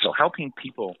 right? So helping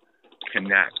people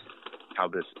connect how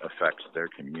this affects their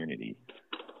community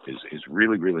is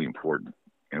really, really important.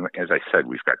 And as I said,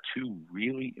 we've got two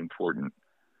really important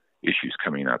issues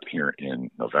coming up here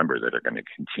in November that are going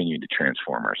to continue to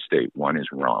transform our state. One is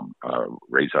RUM,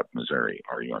 Raise Up Missouri,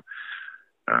 RUM.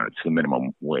 It's the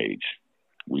minimum wage.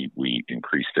 We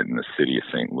increased it in the city of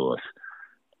St. Louis,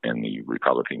 and the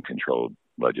Republican-controlled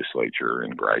legislature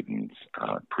in Greitens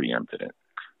preempted it.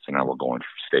 So now we're going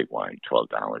statewide, $12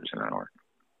 an hour.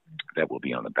 That will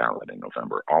be on the ballot in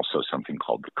November. Also something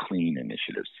called the CLEAN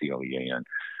Initiative, CLEAN,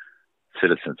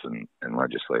 Citizens and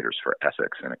Legislators for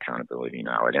Ethics and Accountability.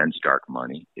 Now, it ends dark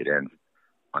money. It ends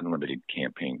unlimited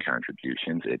campaign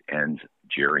contributions. It ends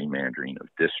gerrymandering of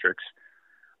districts.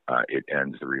 It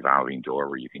ends the revolving door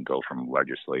where you can go from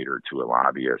legislator to a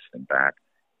lobbyist and back.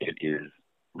 It is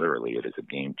a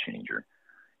game changer.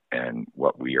 And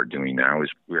what we are doing now is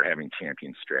we're having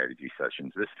champion strategy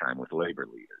sessions, this time with labor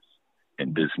leaders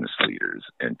and business leaders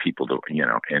and people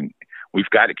and we've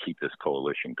got to keep this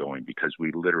coalition going because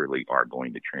we literally are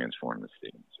going to transform the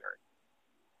state of Missouri.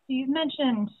 So you've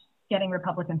mentioned getting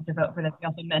Republicans to vote for this. You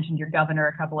also mentioned your governor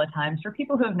a couple of times. For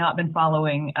people who have not been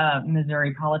following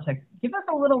Missouri politics, give us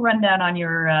a little rundown on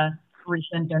your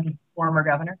recent and former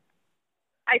governor.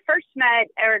 I first met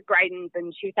Eric Greitens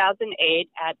in 2008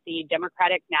 at the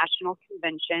Democratic National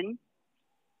Convention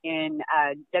in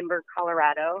Denver,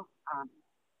 Colorado.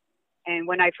 And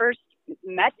when I first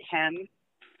met him,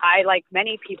 I, like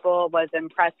many people, was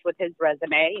impressed with his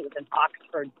resume. He was an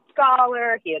Oxford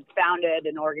scholar. He had founded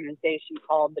an organization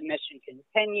called The Mission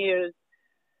Continues.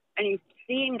 And he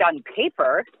seemed, on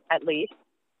paper at least,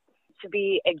 to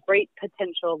be a great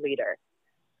potential leader.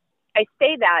 I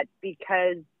say that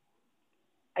because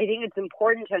I think it's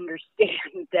important to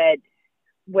understand that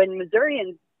when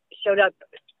Missourians showed up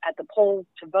at the polls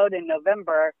to vote in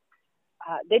November,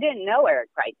 they didn't know Eric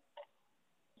Greitens.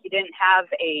 He didn't have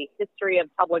a history of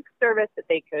public service that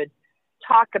they could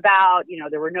talk about.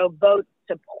 There were no votes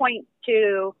to point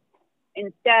to.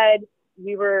 Instead,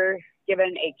 we were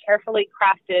given a carefully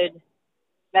crafted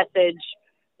message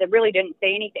that really didn't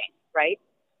say anything. right?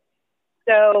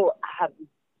 So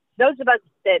those of us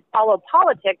that follow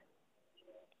politics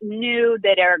knew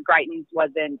that Eric Greitens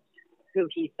wasn't who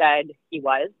he said he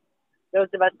was. Those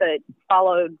of us that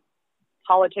followed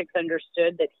politics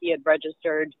understood that he had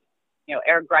registered,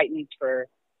 Eric Greitens for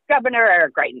governor,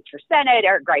 Eric Greitens for Senate,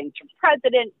 Eric Greitens for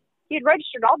president. He had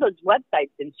registered all those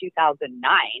websites in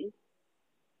 2009.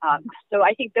 So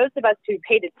I think those of us who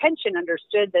paid attention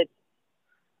understood that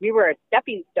we were a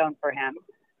stepping stone for him.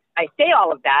 I say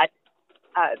all of that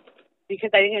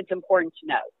because I think it's important to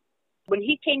know. When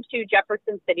he came to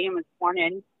Jefferson City and was sworn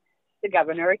in to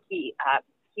governor, he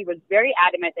was very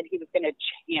adamant that he was going to,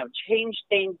 change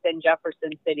things in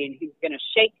Jefferson City, and he was going to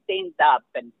shake things up.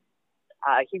 And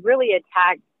he really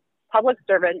attacked public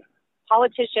servants,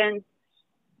 politicians,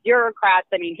 bureaucrats.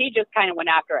 I mean, he just kind of went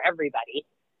after everybody.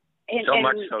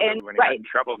 Much so that when he got in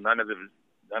trouble, none of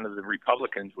the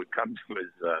Republicans would come to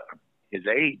his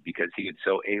aid because he had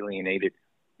so alienated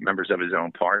members of his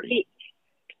own party.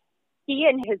 He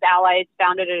and his allies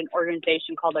founded an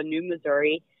organization called A New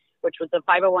Missouri, which was a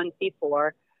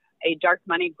 501c4, a dark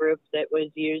money group that was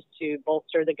used to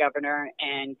bolster the governor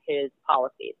and his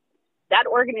policies. That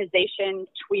organization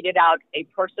tweeted out a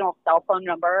personal cell phone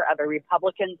number of a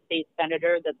Republican state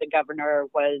senator that the governor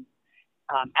was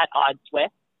at odds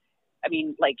with. I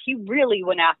mean, he really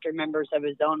went after members of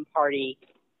his own party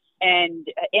and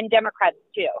Democrats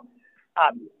too.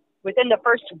 Within the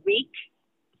first week,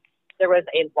 there was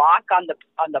a lock on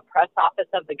the press office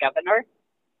of the governor,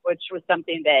 which was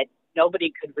something that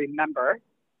nobody could remember.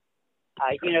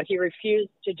 He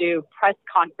refused to do press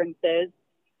conferences.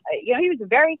 He was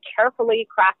very carefully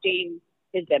crafting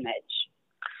his image.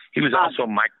 He was also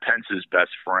Mike Pence's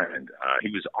best friend. He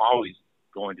was always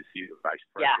going to see the vice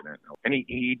president. Yeah. And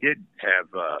he did have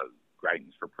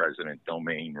Greitens for president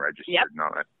domain registered and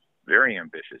all that. Very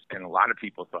ambitious. And a lot of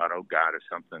people thought, oh, God, if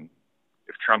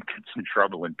Trump gets in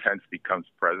trouble and Pence becomes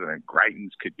president,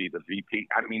 Greitens could be the VP.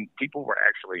 I mean, people were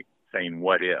actually saying,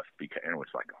 what if? And it was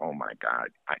like, oh, my God.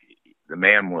 The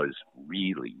man was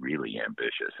really, really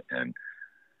ambitious and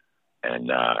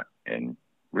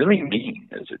really mean,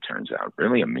 as it turns out,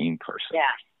 really a mean person. Yeah.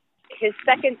 His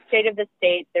second State of the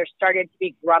State, there started to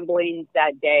be grumblings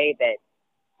that day that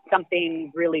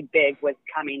something really big was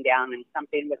coming down and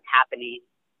something was happening.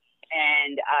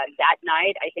 And that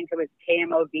night, I think it was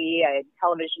KMOV, a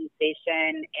television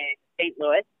station in St.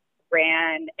 Louis,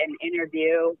 ran an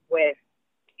interview with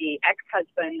the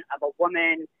ex-husband of a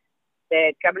woman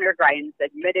that Governor Greitens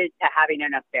admitted to having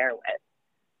an affair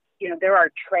with. There are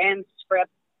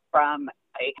transcripts from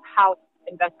a House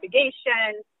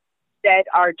investigation that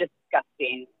are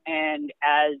disgusting. And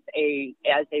as a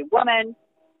woman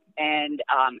and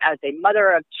as a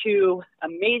mother of two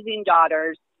amazing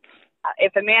daughters,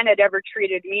 if a man had ever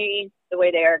treated me the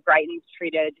way that Eric Greitens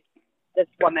treated this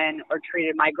woman or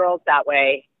treated my girls that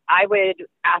way, I would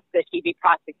ask that he be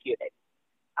prosecuted.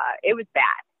 It was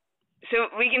bad. So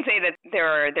we can say that there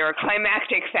are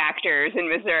climactic factors in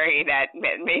Missouri that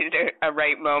made it a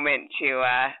right moment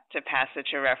to pass such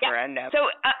a referendum. Yeah. So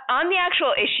on the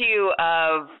actual issue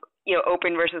of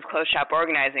open versus closed shop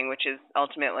organizing, which is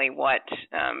ultimately what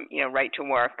right to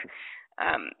work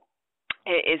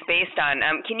is based on.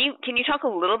 Can you talk a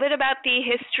little bit about the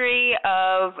history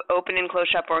of open and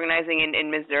closed shop organizing in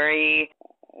Missouri?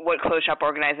 What closed shop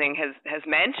organizing has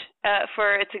meant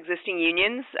for its existing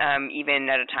unions, even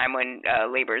at a time when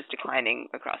labor is declining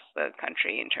across the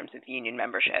country in terms of union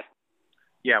membership?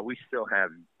 Yeah, we still have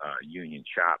union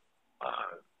shop,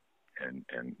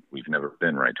 and we've never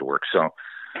been right to work. So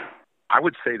I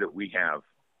would say that we have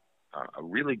a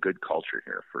really good culture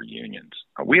here for unions.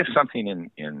 We have something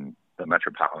in the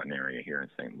metropolitan area here in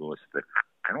St. Louis that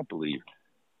I don't believe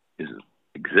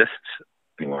exists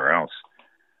anywhere else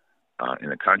in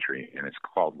the country, and it's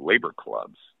called labor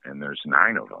clubs, and there's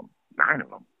 9 of them,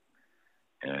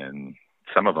 and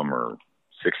some of them are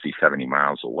 60, 70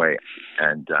 miles away,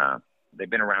 and they've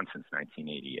been around since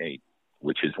 1988,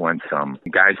 which is when some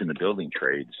guys in the building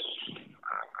trades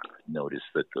noticed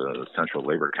that the Central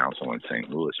Labor Council in St.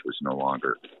 Louis was no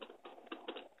longer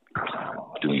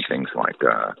doing things like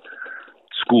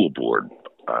school board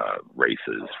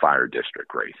races, fire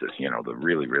district races, the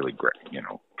really, really great,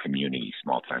 community,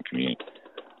 small-time community.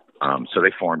 So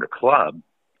they formed a club,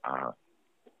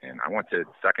 and I went to the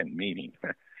second meeting.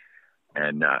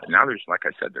 And now there's, like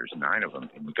I said, there's 9 of them.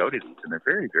 And you go to these, and they're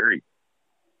very, very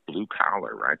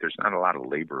blue-collar, right? There's not a lot of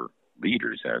labor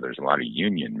leaders there. There's a lot of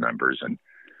union members, and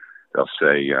they'll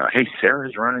say, hey,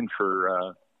 Sarah's running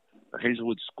for the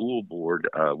Hazelwood School Board.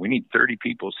 We need 30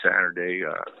 people Saturday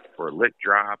for a lit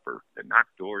drop or to knock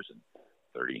doors, and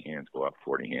 30 hands go up,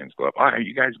 40 hands go up. Oh,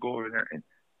 you guys go over there. And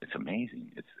It's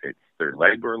amazing. It's their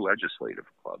labor legislative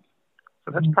clubs.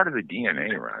 So that's part of the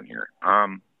DNA around here. I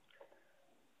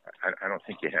don't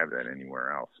think you have that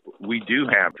anywhere else. We do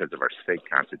have, because of our state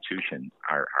constitution,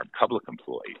 our public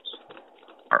employees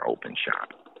are open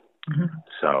shop. Mm-hmm.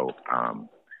 So,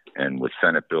 and with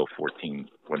Senate Bill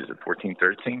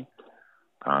 1413,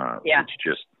 which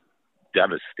just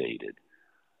devastated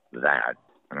that,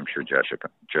 and I'm sure Jessica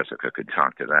could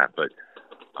talk to that, but,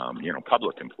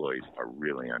 public employees are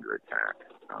really under attack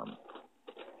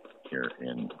here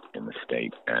in the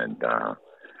state, and,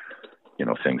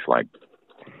 things like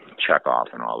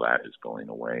checkoff and all that is going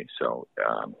away. So,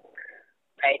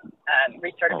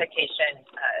 recertification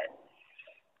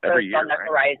every year, on the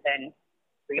horizon.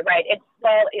 Right.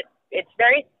 It's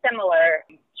very similar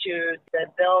to the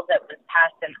bill that was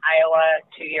passed in Iowa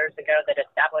 2 years ago that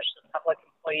established the Public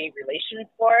Employee Relations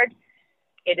Board.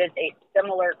 It is a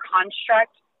similar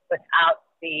construct without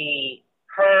the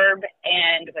curb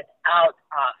and without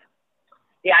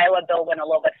the Iowa bill went a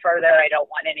little bit further. I don't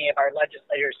want any of our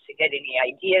legislators to get any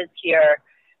ideas here,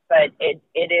 but it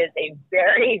is a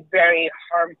very, very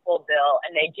harmful bill,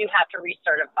 and they do have to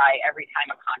recertify every time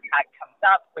a contract comes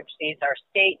up, which these are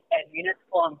state and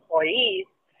municipal employees.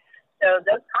 So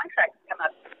those contracts come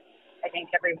up, I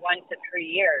think, every 1 to 3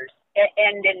 years.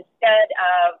 And instead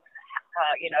of,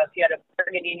 if you had a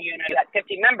bargaining unit, you had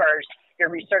 50 members, your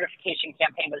recertification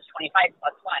campaign was 25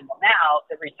 plus 1. Well, now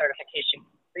the recertification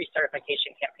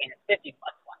campaign is 50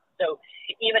 plus 1. So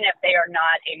even if they are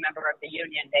not a member of the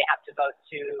union, they have to vote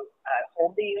to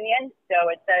hold the union. So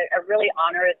it's a really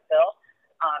onerous bill,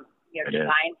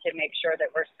 designed to make sure that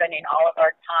we're spending all of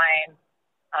our time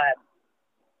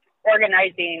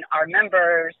organizing our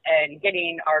members and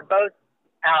getting our votes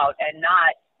out and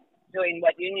not doing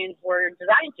what unions were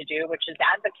designed to do, which is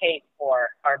advocate for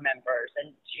our members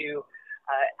and to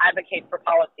advocate for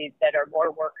policies that are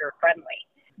more worker friendly.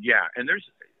 Yeah, and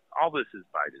all this is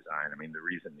by design. I mean, the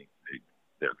reason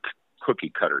the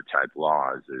cookie cutter type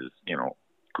laws is,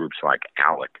 groups like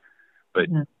ALEC. But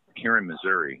here in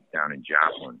Missouri, down in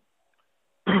Joplin,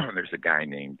 there's a guy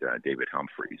named David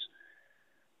Humphreys.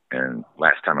 And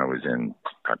last time I was in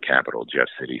our capital, Jeff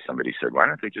City, somebody said, why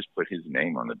don't they just put his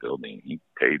name on the building? He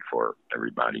paid for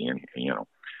everybody. And, he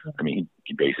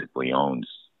basically owns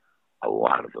a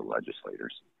lot of the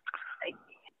legislators. Right.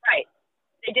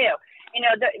 They do.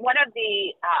 One of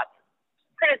the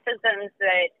criticisms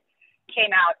that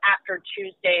came out after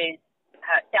Tuesday's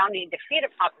sounding defeat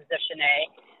of Proposition A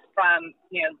from,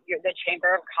 the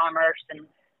Chamber of Commerce and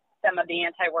some of the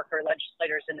anti-worker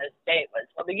legislators in the state was,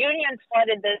 well, the unions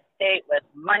flooded this state with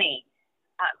money.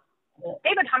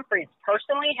 David Humphreys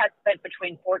personally has spent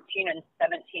between $14 and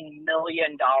 $17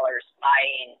 million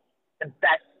buying the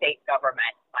best state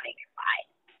government money can buy.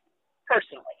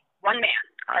 Personally, one man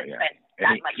has spent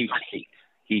that much money.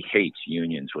 He hates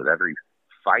unions with every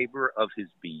fiber of his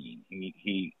being.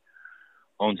 He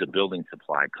owns a building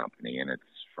supply company, and it's,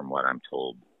 from what I'm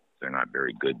told, they're not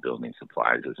very good building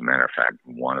supplies. As a matter of fact,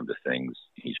 one of the things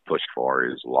he's pushed for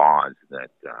is laws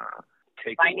that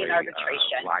take Binding away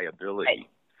arbitration. Liability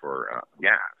for,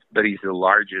 But he's the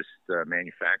largest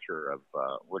manufacturer of,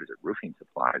 roofing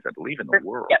supplies, I believe, in the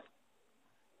world. Yep.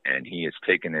 And he has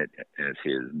taken it as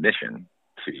his mission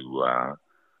to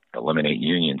eliminate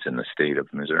unions in the state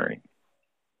of Missouri.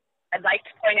 I'd like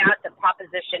to point out that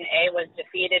Proposition A was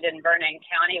defeated in Vernon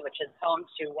County, which is home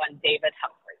to one David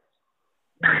Humphreys.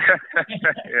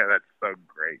 Yeah, that's so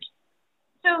great.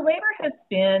 So labor has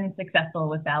been successful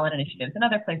with ballot initiatives. In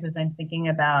other places, I'm thinking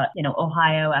about,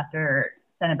 Ohio after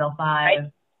Senate Bill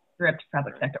 5 stripped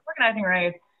public sector organizing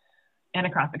rights, and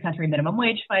across the country, minimum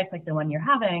wage fights like the one you're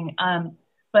having.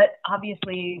 But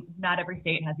obviously, not every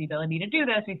state has the ability to do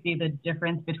this. We see the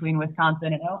difference between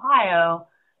Wisconsin and Ohio.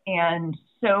 And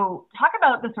so talk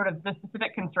about the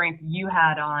specific constraints you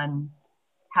had on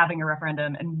having a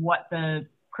referendum and what the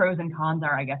pros and cons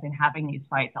are, I guess, in having these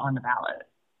fights on the ballot.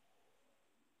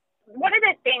 One of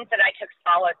the things that I took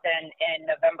solace in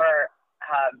November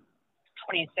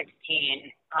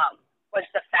 2016 was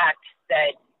the fact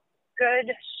that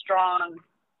good, strong,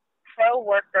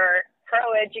 pro-worker,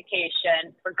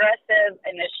 pro-education, progressive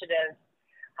initiatives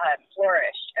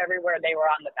flourished everywhere they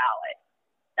were on the ballot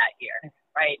that year,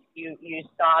 right? You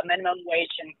saw minimum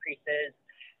wage increases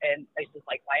in places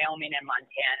like Wyoming and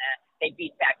Montana. They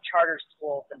beat back charter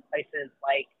schools in places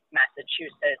like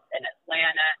Massachusetts and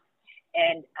Atlanta.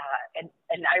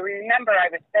 And I remember I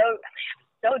was so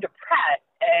depressed.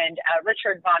 And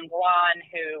Richard Von Blon,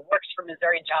 who works for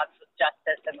Missouri Jobs with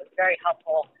Justice and was very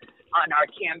helpful on our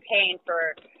campaign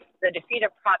for the defeat of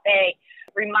Prop A,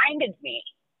 reminded me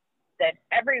that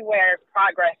everywhere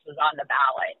progress was on the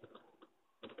ballot,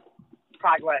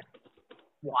 progress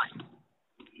won.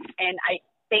 And I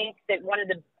think that one of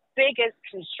the biggest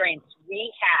constraints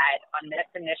we had on this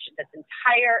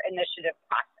entire initiative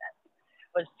process,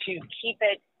 was to keep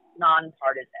it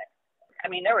nonpartisan. I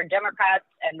mean, there were Democrats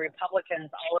and Republicans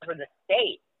all over the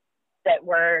state that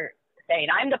were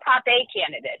saying, I'm the Prop A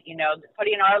candidate,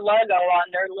 putting our logo on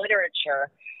their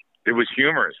literature. It was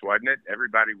humorous, wasn't it?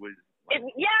 Everybody was.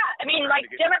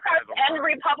 Democrats and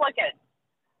Republicans.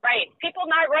 Right. People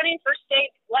not running for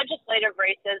state legislative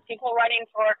races, people running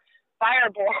for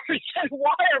fire boards and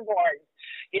water boards,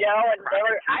 and they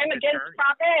were, I'm against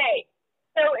Prop A.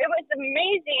 So it was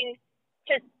amazing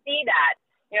to see that.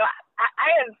 I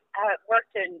have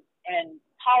worked in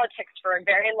politics for a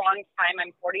very long time. I'm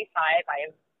 45. I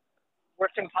have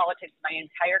worked in politics my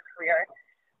entire career.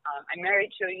 I'm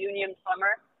married to a union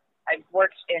plumber. I've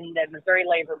worked in the Missouri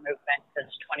labor movement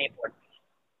since 2014.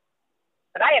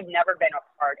 But I have never been a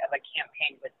part of a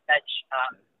campaign with such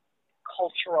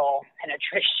cultural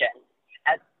penetration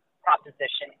as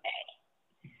Proposition A.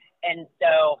 And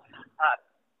so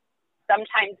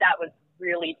sometimes that was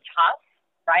really tough,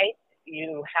 right?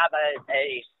 You have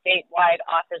a statewide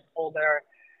office holder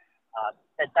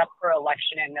that's up for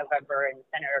election in November, and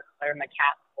Senator Claire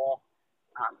McCaskill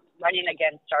running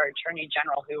against our Attorney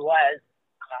General, who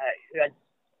had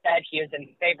said he was in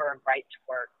favor of right to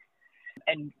work,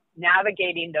 and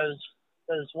navigating those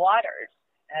waters.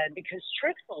 Because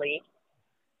truthfully,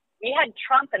 we had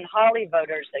Trump and Hawley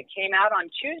voters that came out on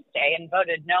Tuesday and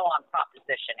voted no on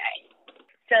Proposition A.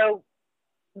 So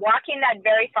walking that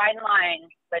very fine line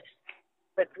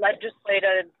with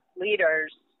legislative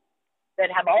leaders that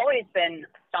have always been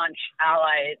staunch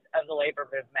allies of the labor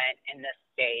movement in this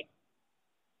state,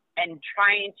 and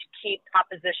trying to keep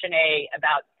Proposition A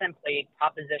about simply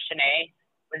Proposition A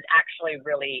was actually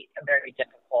really a very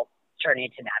difficult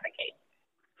journey to navigate.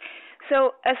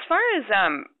 So as far as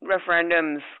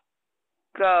referendums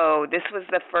go, this was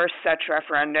the first such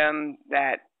referendum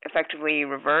that effectively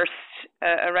reversed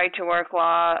a right-to-work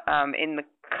law in the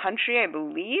country, I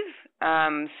believe.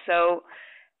 So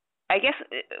I guess,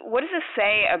 what does this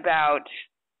say about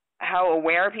how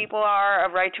aware people are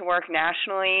of right-to-work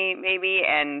nationally, maybe,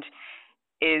 and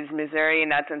is Missouri in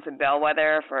that sense a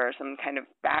bellwether for some kind of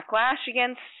backlash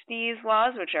against these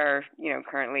laws, which are,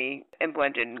 currently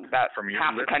implemented in about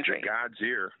half the country? From God's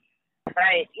ear.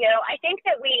 Right. I think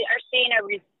that we are seeing a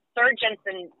resurgence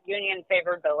in union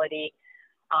favorability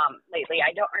lately.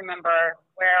 I don't remember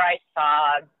where I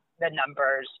saw the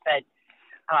numbers, but,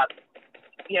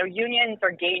 unions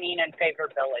are gaining in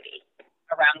favorability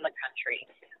around the country.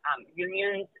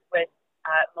 Unions with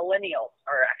millennials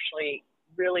are actually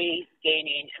really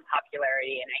gaining in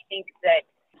popularity. And I think that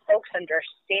folks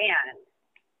understand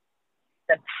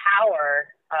the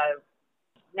power of,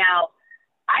 now,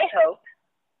 I hope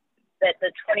that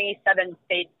the 27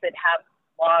 states that have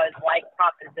laws like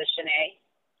Proposition A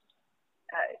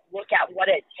look at what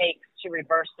it takes to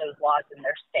reverse those laws in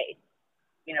their states.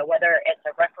 Whether it's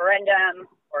a referendum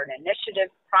or an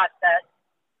initiative process.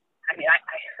 I mean,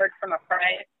 I heard from a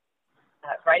friend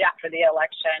right after the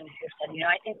election who said,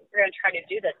 I think we're going to try to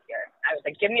do this here. I was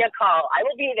like, give me a call. I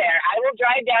will be there. I will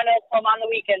drive down to Oklahoma on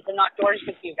the weekends and knock doors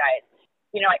with you guys.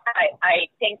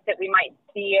 I think that we might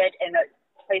see it in a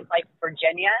place like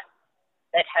Virginia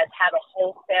that has had a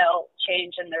wholesale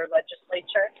change in their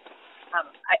legislature.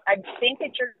 I think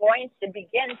that you're going to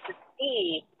begin to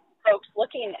see folks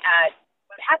looking at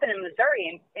what happened in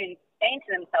Missouri and saying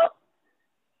to themselves,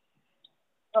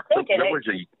 well, if they did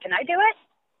it, can I do it?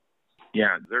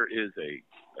 Yeah, there is a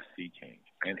sea change,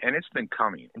 and it's been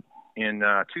coming. In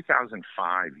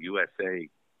 2005, USA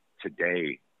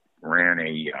Today ran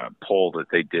a poll that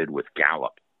they did with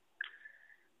Gallup,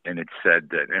 and it said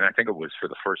that, and I think it was for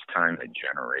the first time in a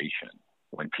generation,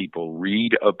 when people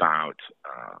read about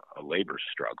a labor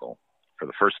struggle for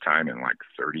the first time in like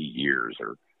 30 years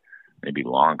or maybe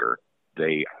longer,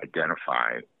 they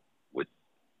identify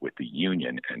with the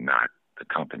union and not the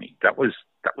company. That was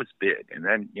big. And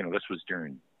then, this was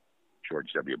during George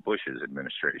W. Bush's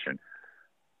administration,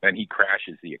 and he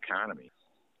crashes the economy.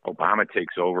 Obama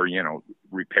takes over,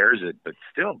 repairs it, but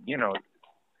still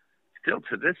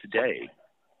to this day,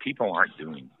 people aren't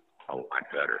doing a lot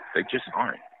better. They just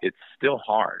aren't. It's still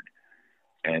hard.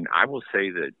 And I will say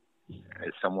that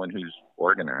as someone who's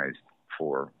organized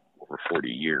for over 40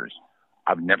 years,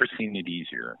 I've never seen it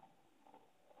easier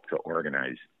to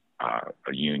organize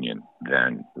a union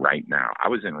than right now. I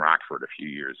was in Rockford a few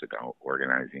years ago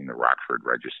organizing the Rockford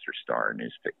Register-Star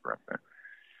newspaper up there.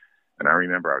 And I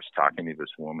remember I was talking to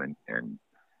this woman, and,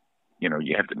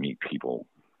 you have to meet people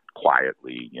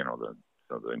quietly,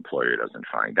 so the employer doesn't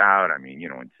find out. I mean,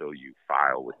 until you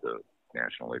file with the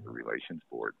National Labor Relations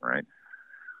Board, right?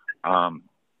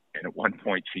 And at one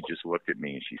point, she just looked at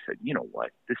me and she said, "You know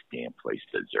what? This damn place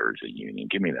deserves a union.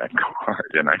 Give me that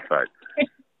card." And I thought,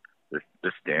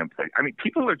 this damn place. I mean,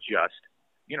 people are just,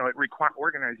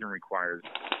 organizing requires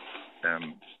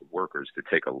them, workers, to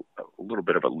take a little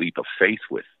bit of a leap of faith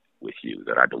with you,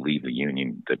 that I believe the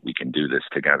union, that we can do this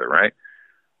together, right?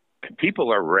 And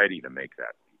people are ready to make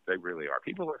that leap. They really are.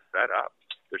 People are fed up.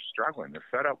 They're struggling. They're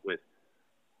fed up with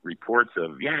reports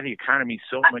of, the economy's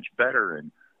so much better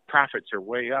and profits are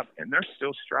way up, and they're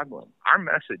still struggling. Our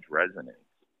message resonates.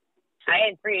 I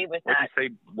agree with that. What you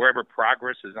say, wherever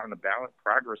progress is on the ballot,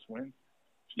 progress wins?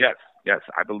 Yes,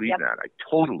 I believe that. I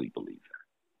totally believe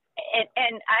that.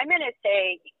 And I'm going to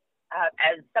say,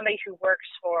 as somebody who works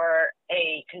for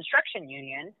a construction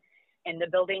union in the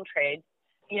building trades,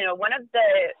 one of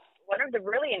the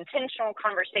really intentional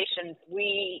conversations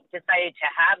we decided to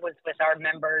have was with our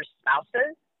members'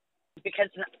 spouses,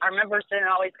 because our members didn't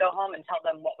always go home and tell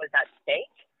them what was at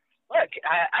stake. Look,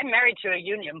 I'm married to a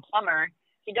union plumber.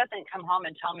 He doesn't come home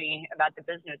and tell me about the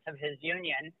business of his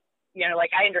union.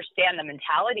 I understand the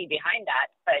mentality behind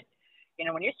that, but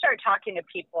when you start talking to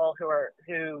people who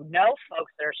know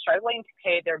folks that are struggling to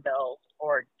pay their bills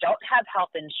or don't have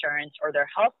health insurance or their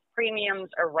health premiums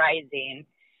are rising,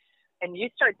 and you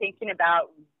start thinking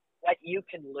about what you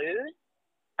could lose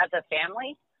as a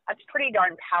family, that's pretty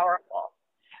darn powerful.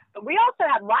 But we also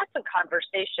had lots of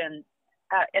conversations,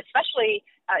 especially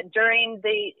during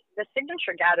the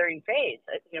signature gathering phase.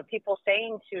 People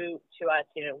saying to us,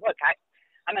 look,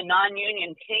 I'm a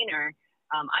non-union painter.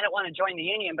 I don't want to join the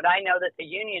union, but I know that the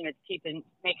union is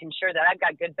making sure that I've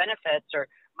got good benefits, or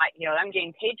I'm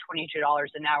getting paid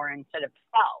 $22 an hour instead of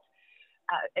 $12.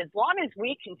 As long as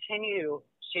we continue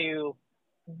to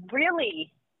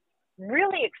really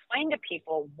explain to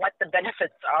people what the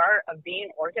benefits are of being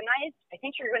organized, I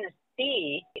think you're going to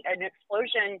see an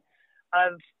explosion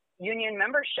of union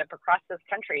membership across this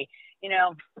country.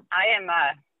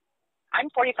 I'm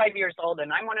 45 years old,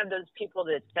 and I'm one of those people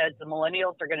that says the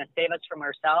millennials are going to save us from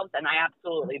ourselves, and I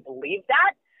absolutely believe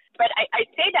that. But I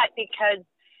say that because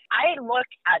I look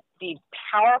at the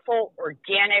powerful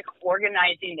organic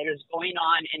organizing that is going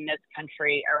on in this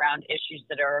country around issues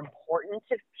that are important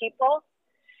to people.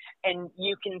 And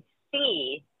you can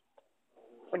see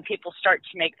when people start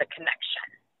to make the connection.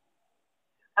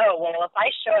 Oh, well, if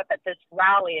I show up at this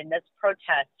rally and this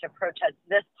protest to protest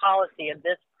this policy of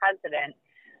this president,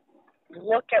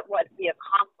 look at what we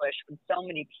accomplish when so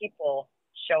many people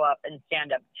show up and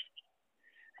stand up.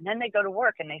 And then they go to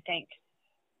work and they think,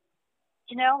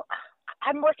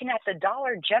 I'm working at the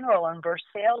Dollar General in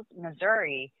Versailles,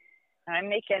 Missouri, and I'm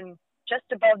making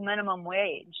just above minimum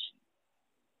wage.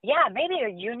 Yeah, maybe a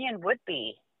union would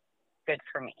be good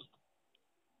for me.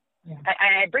 Yeah.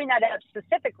 I bring that up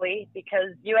specifically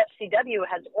because UFCW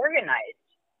has organized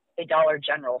a Dollar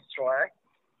General store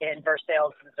in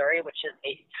Versailles, Missouri, which is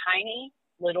a tiny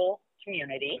little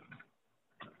community.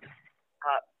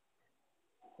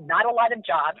 Not a lot of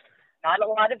jobs, not a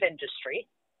lot of industry.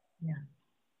 Yeah.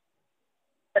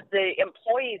 But the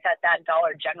employees at that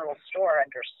Dollar General store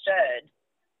understood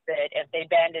that if they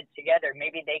banded together,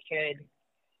 maybe they could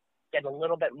get a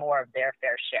little bit more of their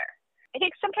fair share. I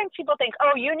think sometimes people think,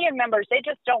 union members, they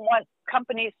just don't want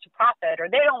companies to profit, or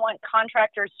they don't want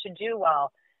contractors to do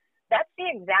well. That's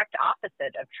the exact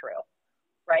opposite of true,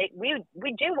 right? We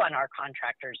do want our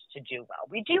contractors to do well.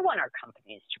 We do want our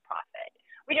companies to profit.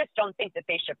 We just don't think that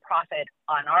they should profit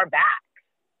on our back.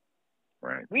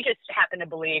 Right. We just happen to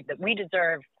believe that we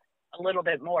deserve a little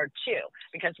bit more too,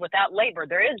 because without labor,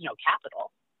 there is no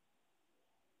capital.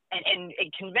 And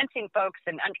convincing folks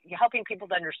and helping people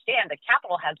to understand that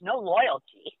capital has no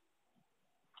loyalty.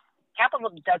 Capital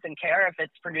doesn't care if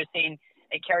it's producing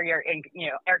a Carrier,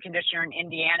 air conditioner in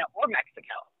Indiana or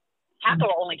Mexico.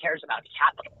 Capital only cares about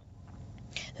capital.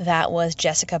 That was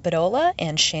Jessica Bedolla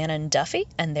and Shannon Duffy,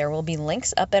 and there will be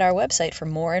links up at our website for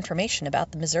more information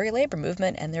about the Missouri labor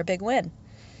movement and their big win.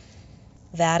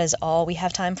 That is all we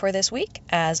have time for this week.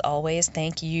 As always,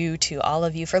 thank you to all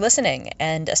of you for listening,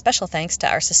 and a special thanks to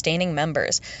our sustaining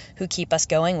members who keep us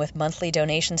going with monthly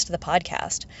donations to the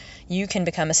podcast. You can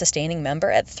become a sustaining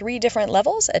member at 3 different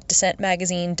levels at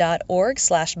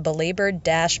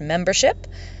dissentmagazine.org/belabored-membership.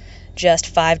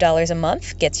 Just $5 a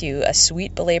month gets you a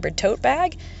sweet belabored tote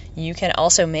bag. You can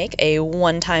also make a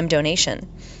one-time donation.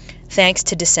 Thanks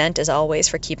to Dissent, as always,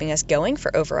 for keeping us going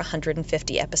for over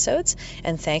 150 episodes,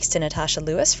 and thanks to Natasha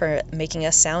Lewis for making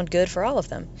us sound good for all of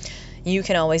them. You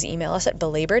can always email us at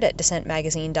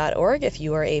belabored@dissentmagazine.org if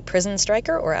you are a prison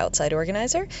striker or outside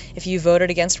organizer, if you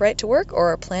voted against right to work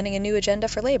or are planning a new agenda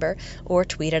for labor, or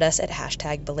tweet at us at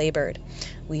 #belabored.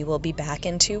 We will be back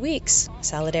in 2 weeks.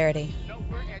 Solidarity.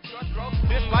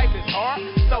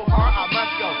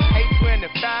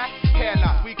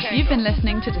 You've been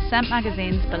listening to Dissent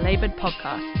Magazine's Belabored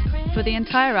podcast. For the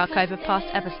entire archive of past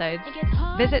episodes,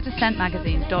 visit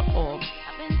dissentmagazine.org.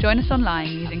 Join us online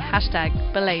using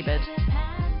 #belabored.